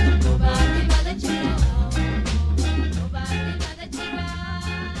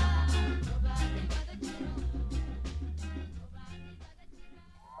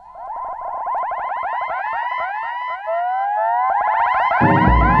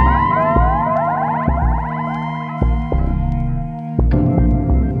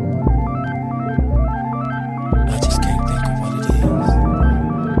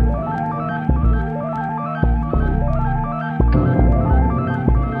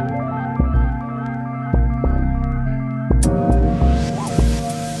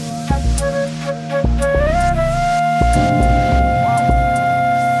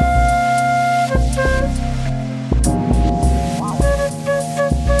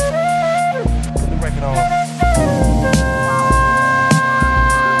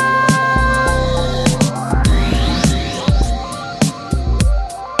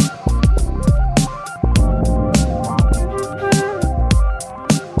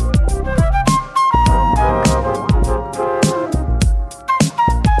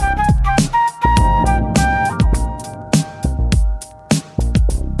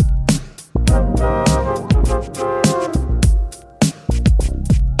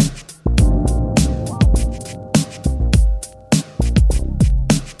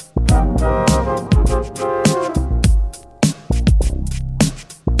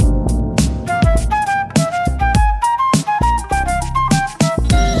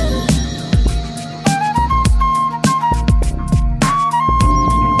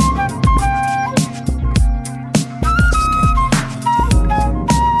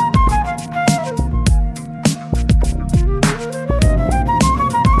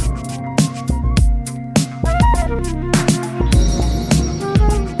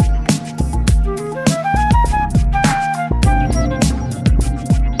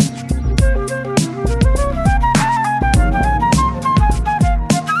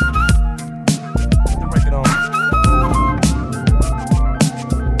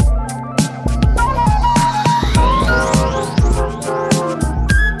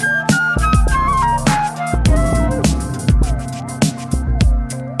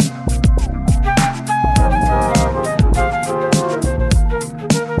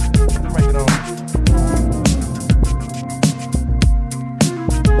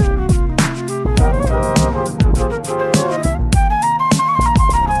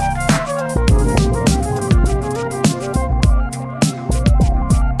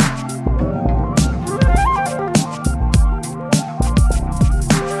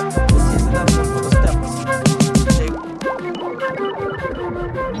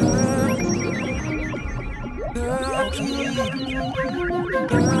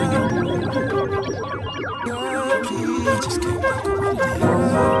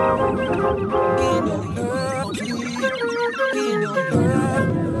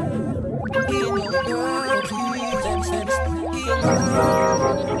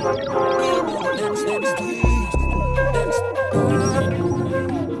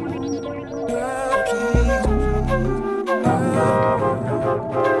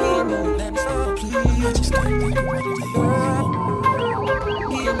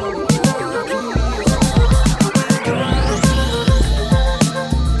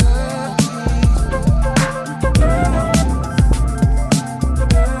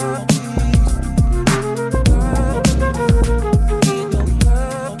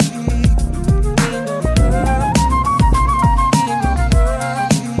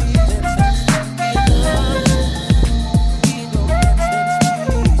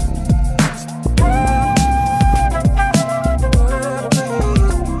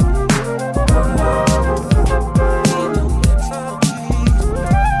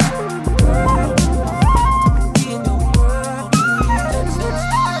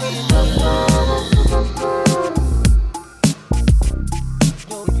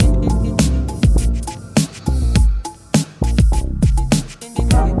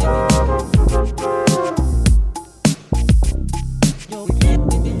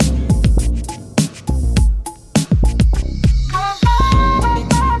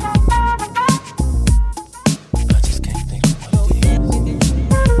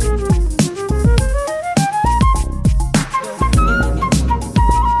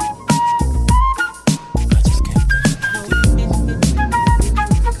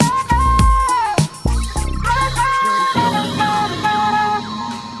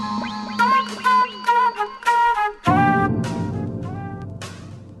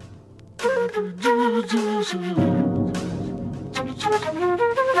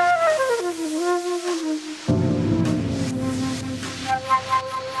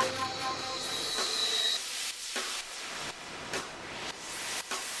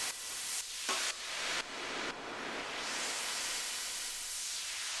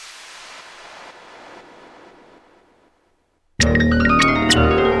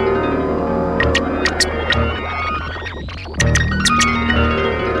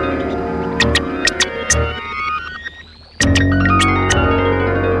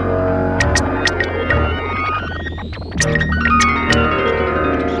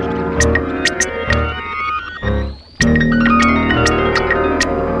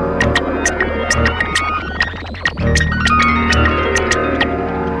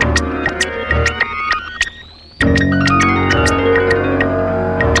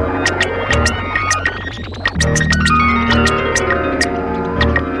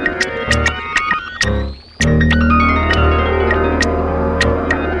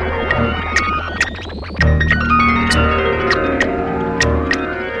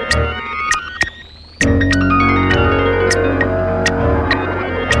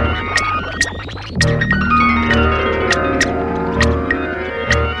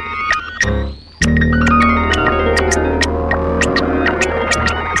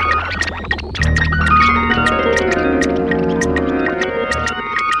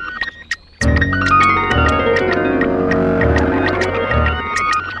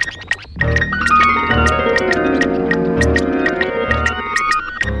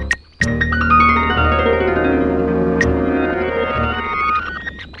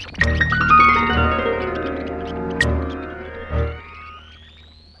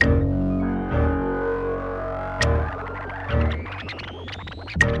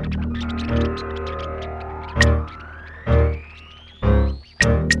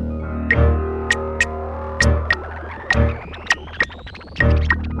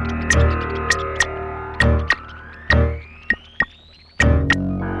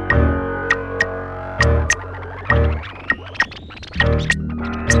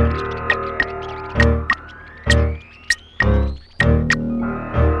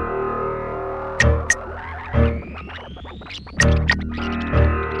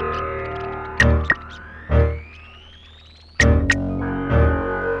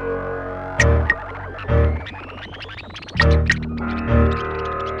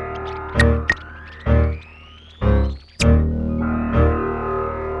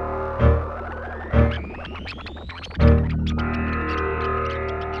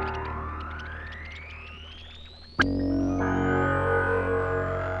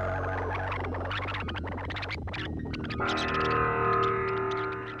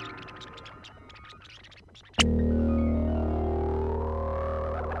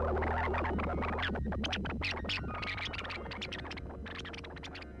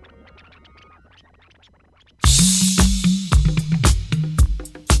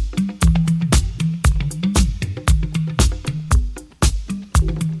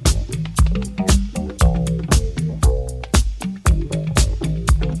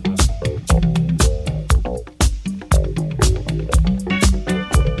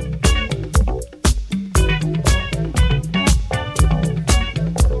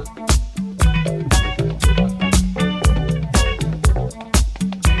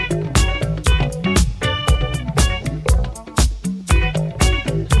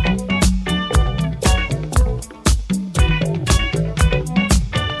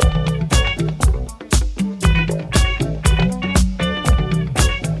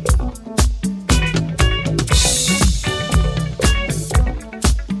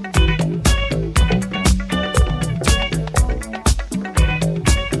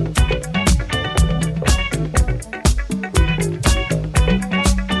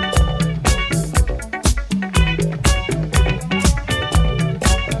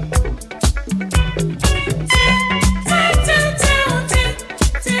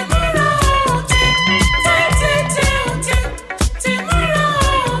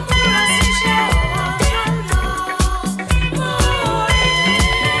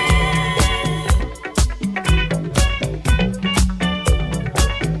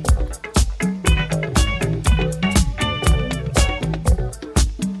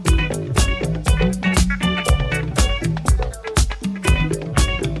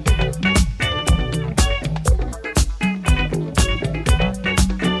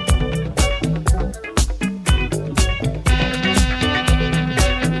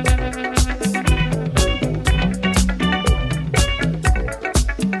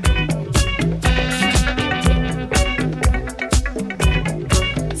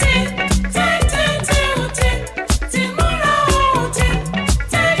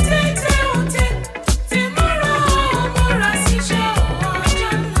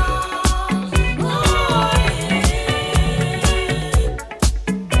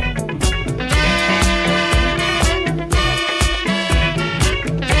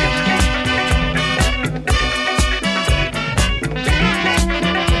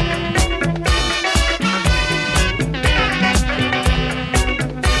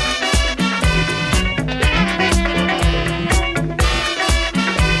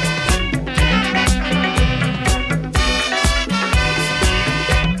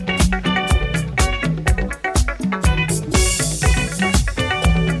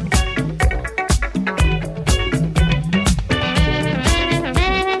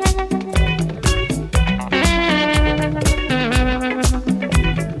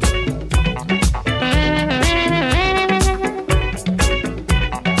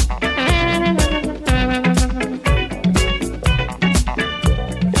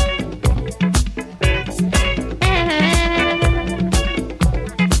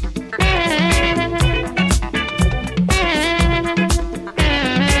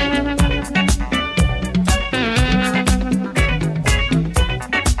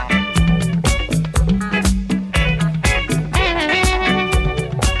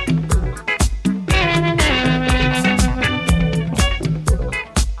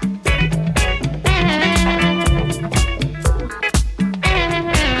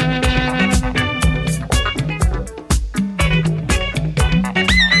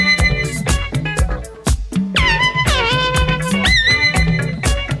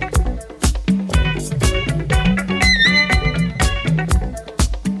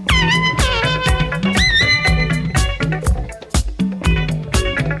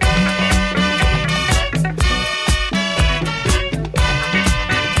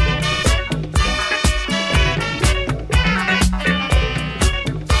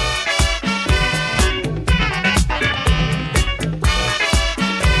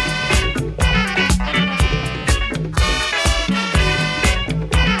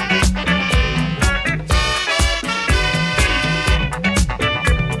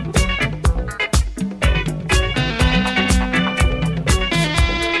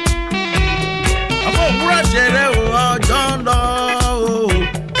òwúrọ̀ ṣeré o ọjọ́ ń lọ o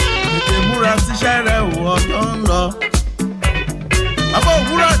tètè múra síṣẹ́ rẹ o ọjọ́ ń lọ. Bàbá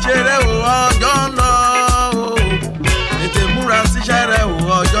òwúrọ̀ ṣeré o ọjọ́ ń lọ o tètè múra síṣẹ́ rẹ o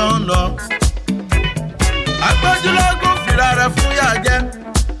ọjọ́ ń lọ. Agbójúlógún fìrà rẹ fún yàjẹ́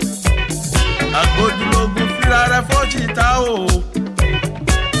agbójúlógún fìrà rẹ fọ́ṣìta o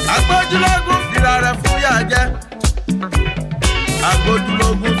agbójúlógún fìrà rẹ fún yàjẹ́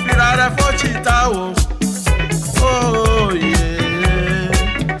agbójúlógún fìrà rẹ fọ́ṣìta o. Oh, yeah.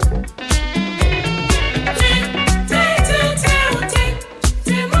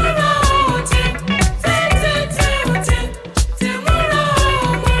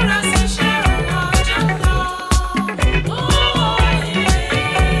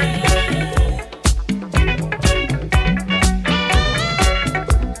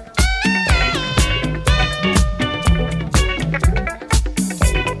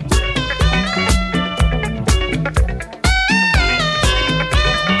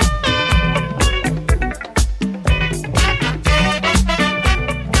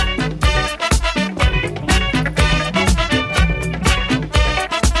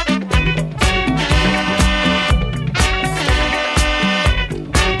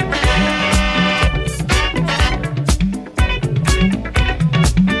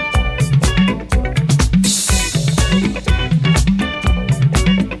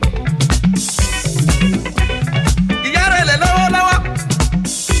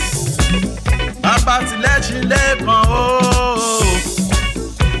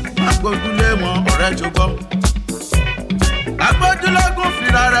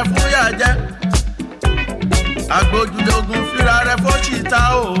 Agbójúlógún fìrà rẹ fọ́ṣìta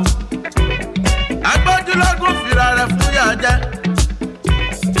o agbójúlógún fìrà rẹ fún yàjẹ́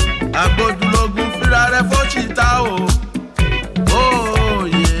agbójúlógún fìrà rẹ fọ́ṣìta o. Oh,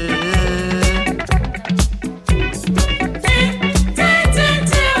 yeah.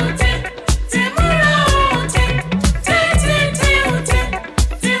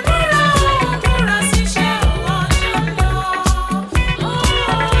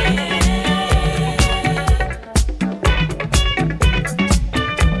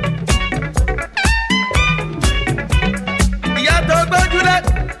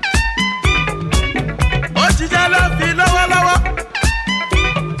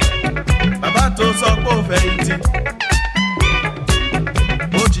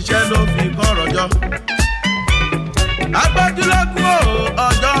 Agbójúlógún o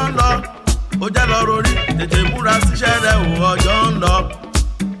ọjọ́ ń lọ ó jẹ́ lọ rorí tètè múra síṣẹ́ rẹ o ọjọ́ ń lọ.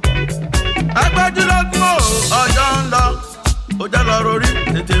 Agbójúlógún o ọjọ́ ń lọ ó jẹ́ lọ rorí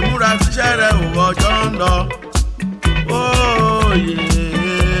tètè múra síṣẹ́ rẹ o ọjọ́ ń lọ. Oh, yeah.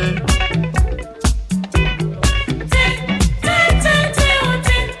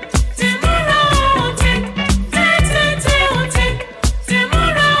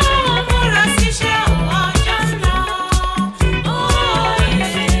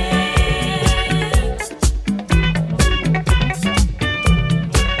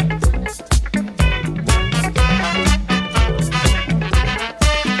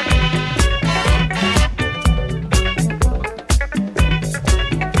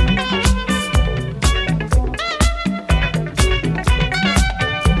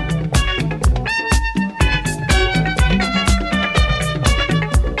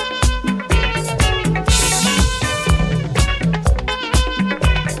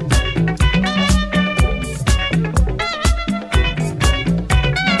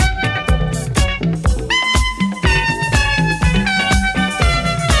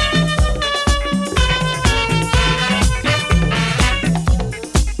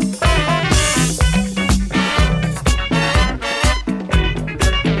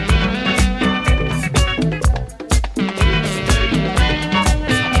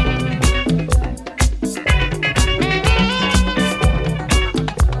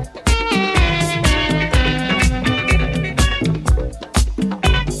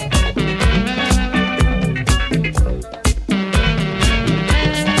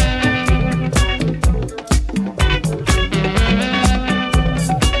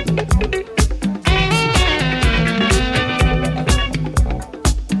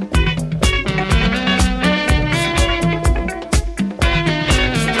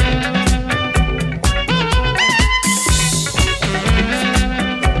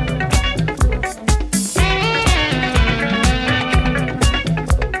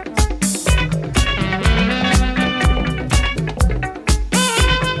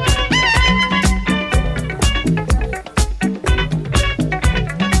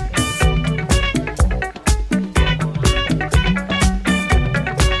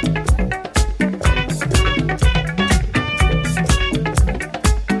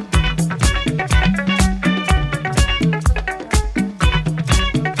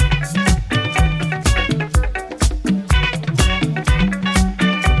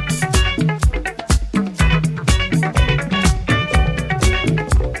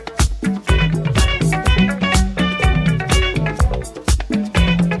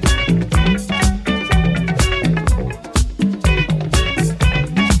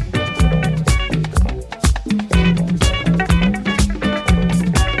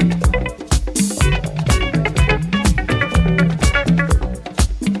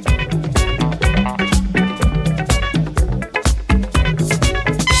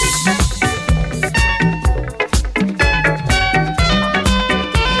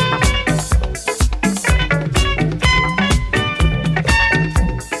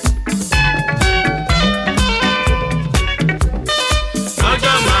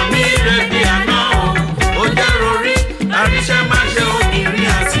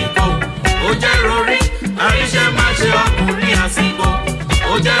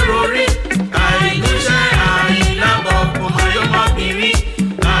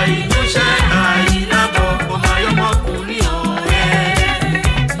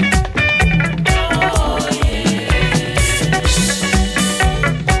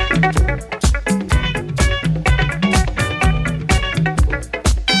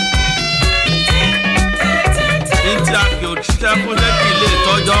 ṣiṣẹ́ fún jẹ́ kí ilé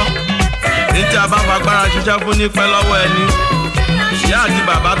ìtọ́jọ́ ní tí a bá fagbára ṣiṣẹ́ fún ní pẹ́ lọ́wọ́ ẹni ìyá àti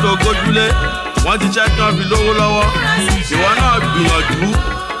bàbá tó gójúlé wọ́n ti ṣẹ́ kí wọ́n fi lówó lọ́wọ́ ìwọ náà gbìyànjú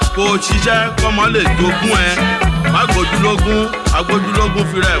kó o ṣiṣẹ́ kọ́mọ lè jogún ẹ má gbójúlógún agbójúlógún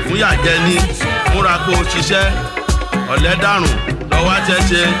fi rẹ̀ fún yàjẹ́ ni múra kó o ṣiṣẹ́ ọ̀lẹ́dàrùn lọ́wọ́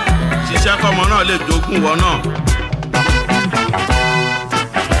àṣẹṣe ṣiṣẹ́ kọ́mọ náà lè jogún wọ náà.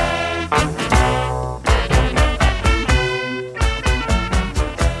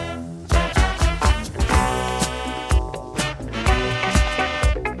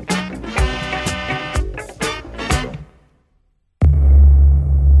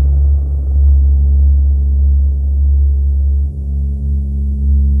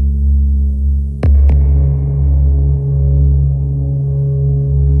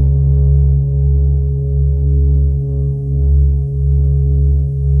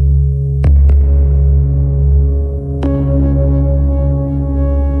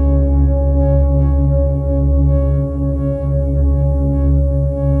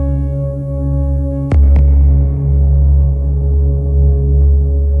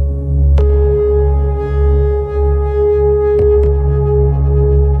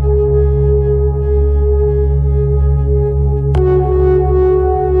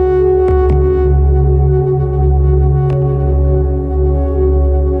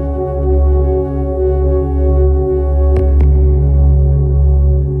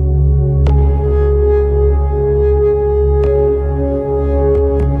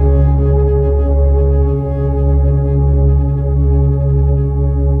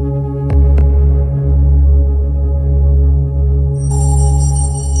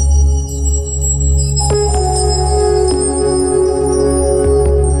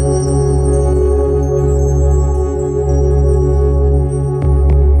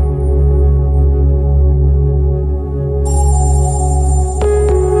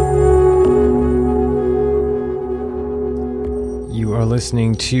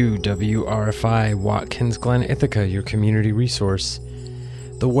 Listening to WRFI Watkins Glen, Ithaca, your community resource.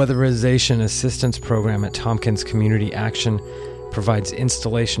 The Weatherization Assistance Program at Tompkins Community Action provides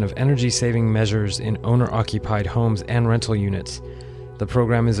installation of energy-saving measures in owner-occupied homes and rental units. The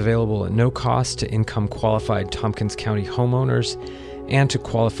program is available at no cost to income-qualified Tompkins County homeowners and to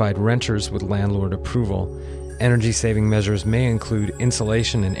qualified renters with landlord approval. Energy-saving measures may include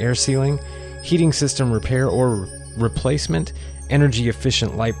insulation and air sealing, heating system repair or replacement,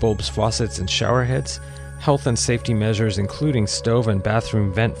 energy-efficient light bulbs, faucets, and shower heads, health and safety measures including stove and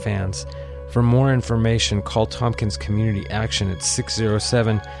bathroom vent fans. For more information, call Tompkins Community Action at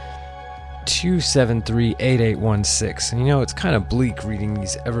 607-273-8816. And you know, it's kind of bleak reading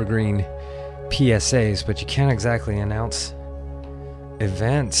these evergreen PSAs, but you can't exactly announce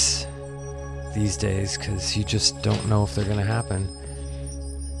events these days because you just don't know if they're going to happen.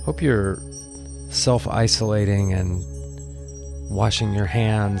 Hope you're self-isolating and washing your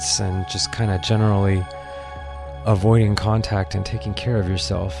hands and just kind of generally avoiding contact and taking care of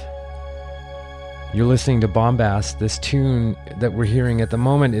yourself. You're listening to Bombast. This tune that we're hearing at the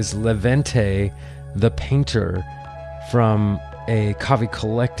moment is Levente the Painter from a Kavi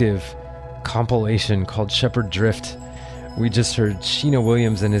Collective compilation called Shepherd Drift. We just heard Sheena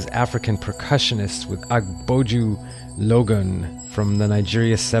Williams and his African percussionist with Agboju Logan from the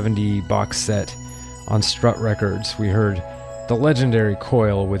Nigeria 70 box set on Strut Records. We heard the legendary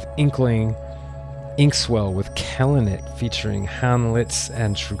Coil with Inkling, Inkswell with Kellenit featuring Han Litz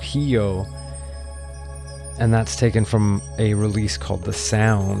and Trujillo, and that's taken from a release called The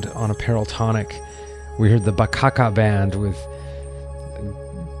Sound on Apparel Tonic. We heard the Bakaka Band with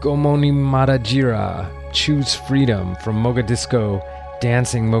Gomoni Madajira, Choose Freedom from Mogadisco,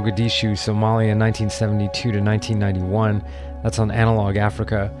 Dancing Mogadishu, Somalia 1972 to 1991. That's on Analog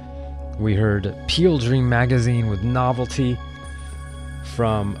Africa. We heard Peel Dream Magazine with Novelty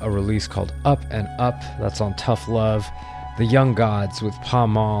from a release called Up and Up. That's on Tough Love. The Young Gods with Pa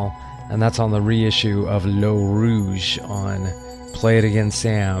Mal, and that's on the reissue of L'Eau Rouge on Play It Again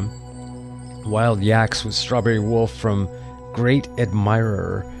Sam. Wild Yaks with Strawberry Wolf from Great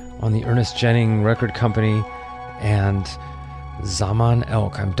Admirer on the Ernest Jennings Record Company, and Zaman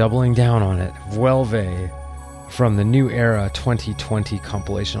Elk, I'm doubling down on it, Vuelve from the New Era 2020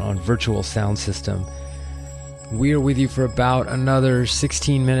 compilation on Virtual Sound System. We are with you for about another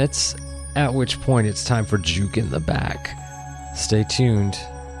 16 minutes, at which point it's time for Juke in the Back. Stay tuned.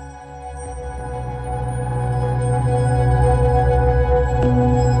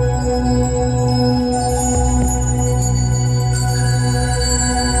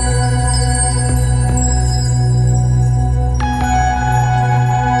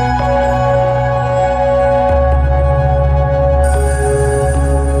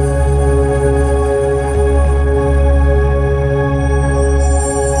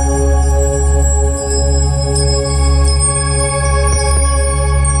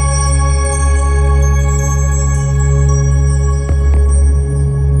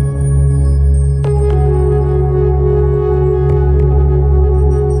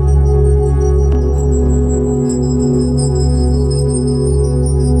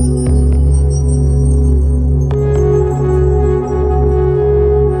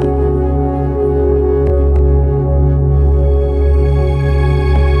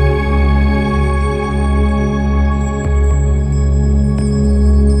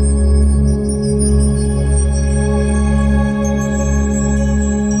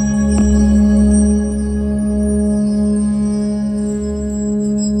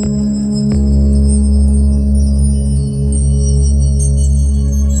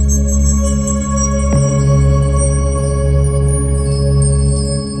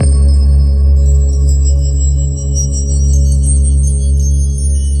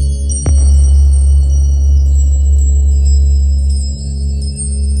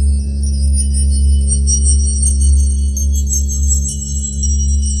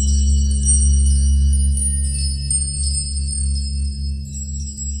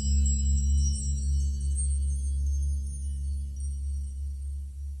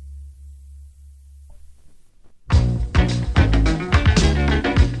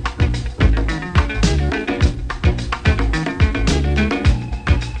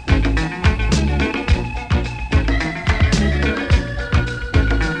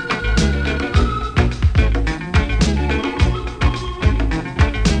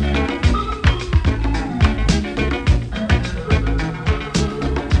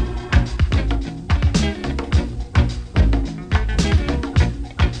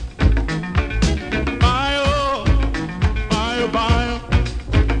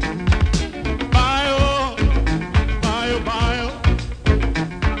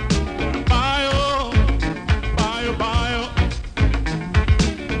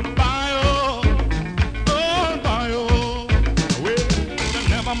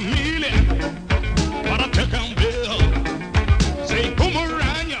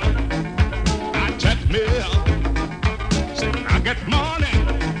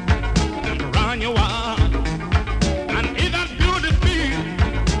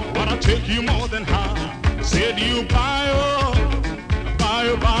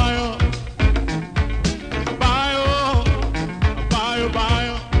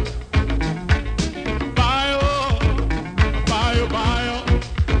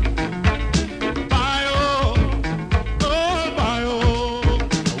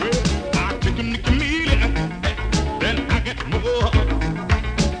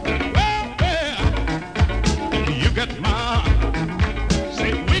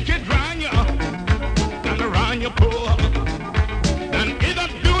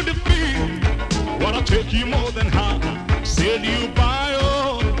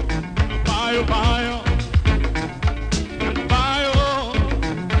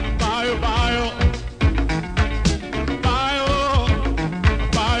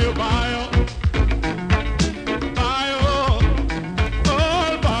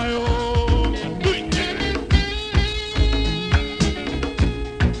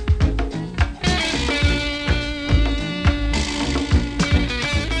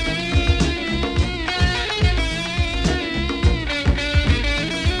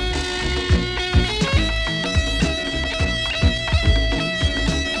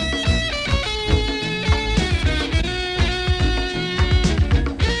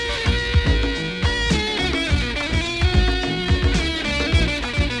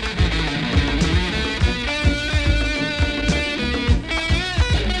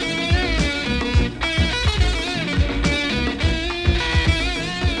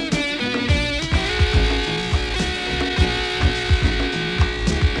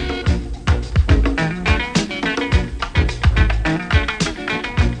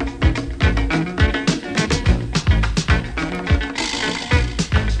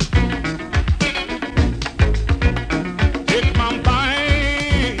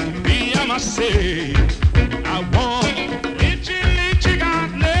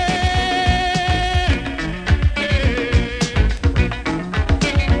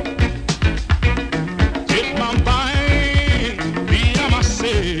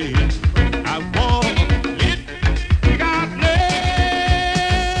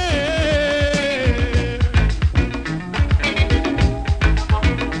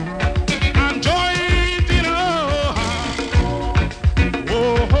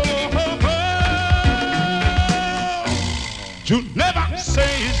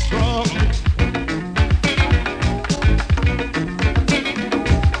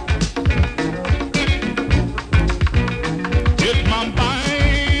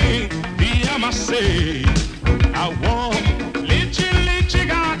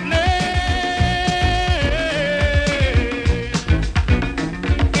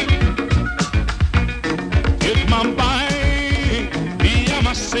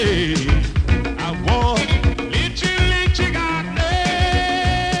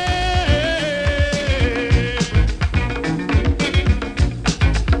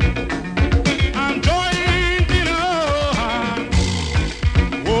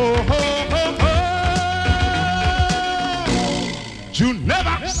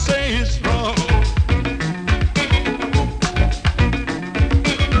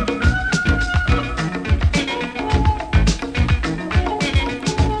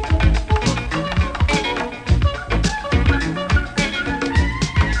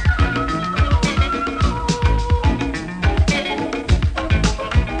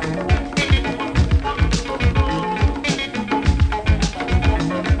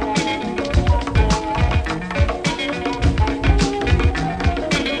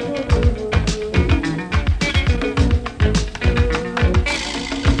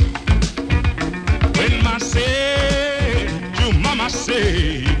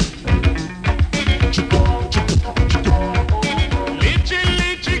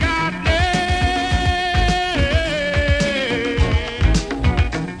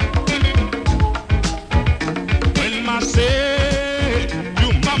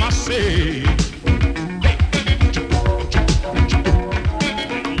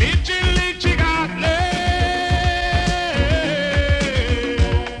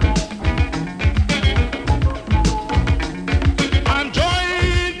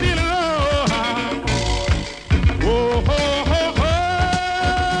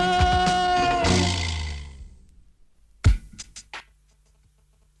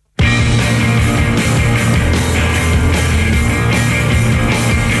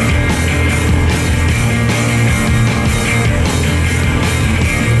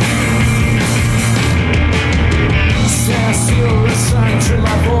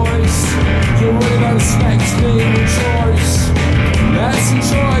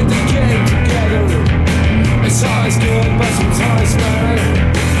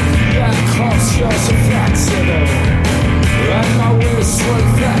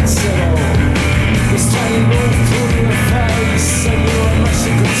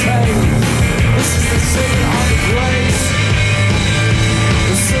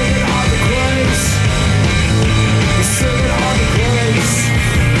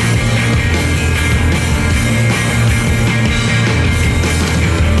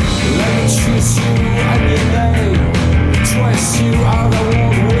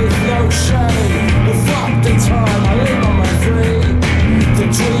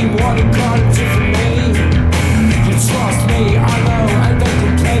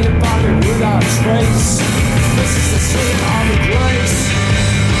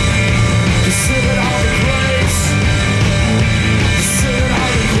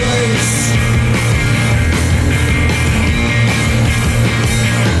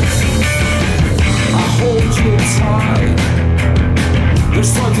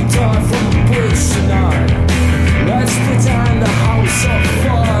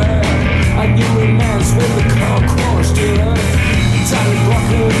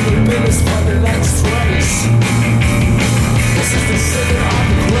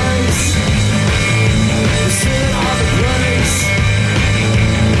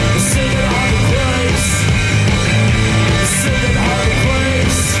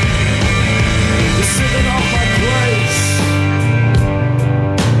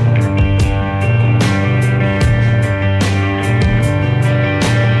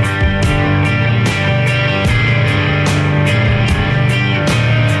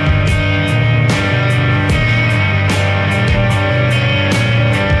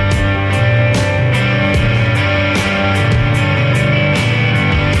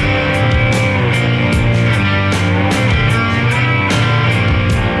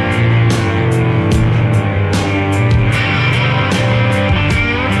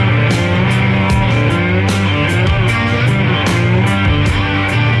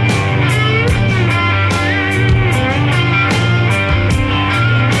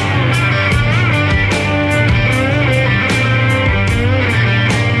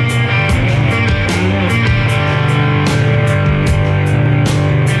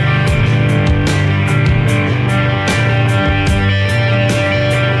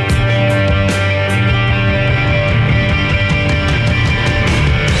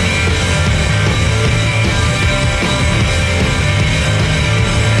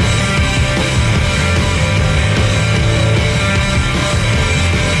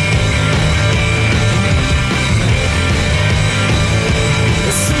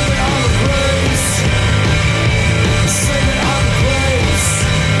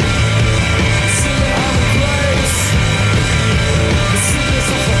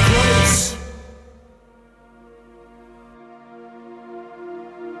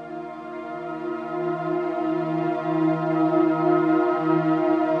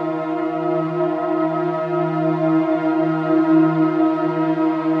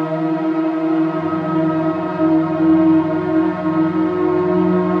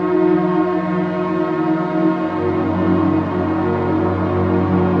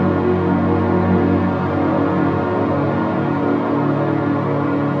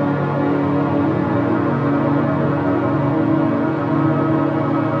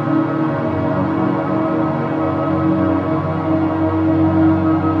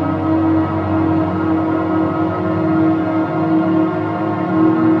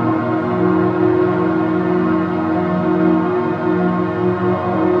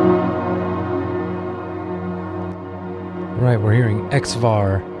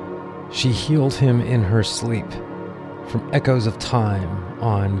 Exvar, She Healed Him in Her Sleep, from Echoes of Time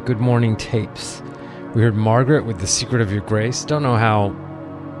on Good Morning Tapes. We heard Margaret with The Secret of Your Grace. Don't know how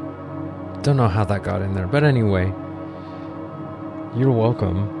that got in there, but anyway, you're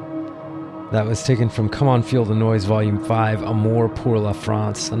welcome. That was taken from Come On Feel the Noise Volume 5, Amour pour la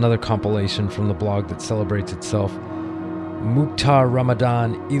France, another compilation from the blog that celebrates itself. Mukhtar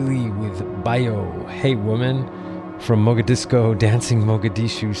Ramadan Ili with Bayo, Hey Woman, from Mogadisco, Dancing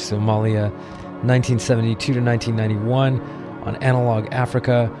Mogadishu, Somalia, 1972 to 1991 on Analog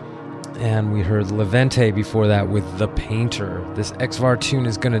Africa. And we heard Levante before that with The Painter. This Exvar tune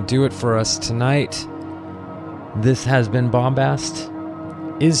is going to do it for us tonight. This has been Bombast.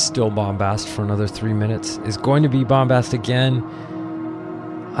 Is still Bombast for another 3 minutes. Is going to be Bombast again.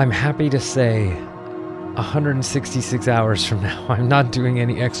 I'm happy to say 166 hours from now. I'm not doing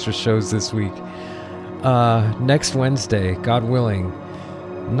any extra shows this week. Next Wednesday, God willing,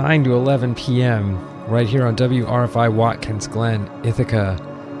 9 to 11 p.m. right here on WRFI Watkins Glen, Ithaca.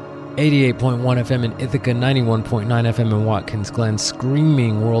 88.1 FM in Ithaca, 91.9 FM in Watkins Glen,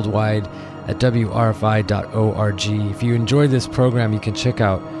 screaming worldwide at wrfi.org. If you enjoy this program, you can check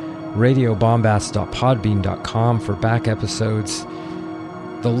out radiobombast.podbean.com for back episodes.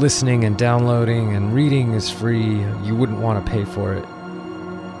 The listening and downloading and reading is free. You wouldn't want to pay for it.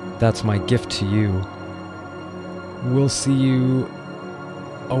 That's my gift to you. We'll see you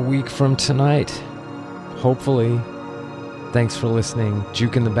a week from tonight, hopefully. Thanks for listening.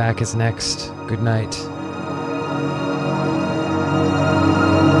 Juke in the Back is next. Good night.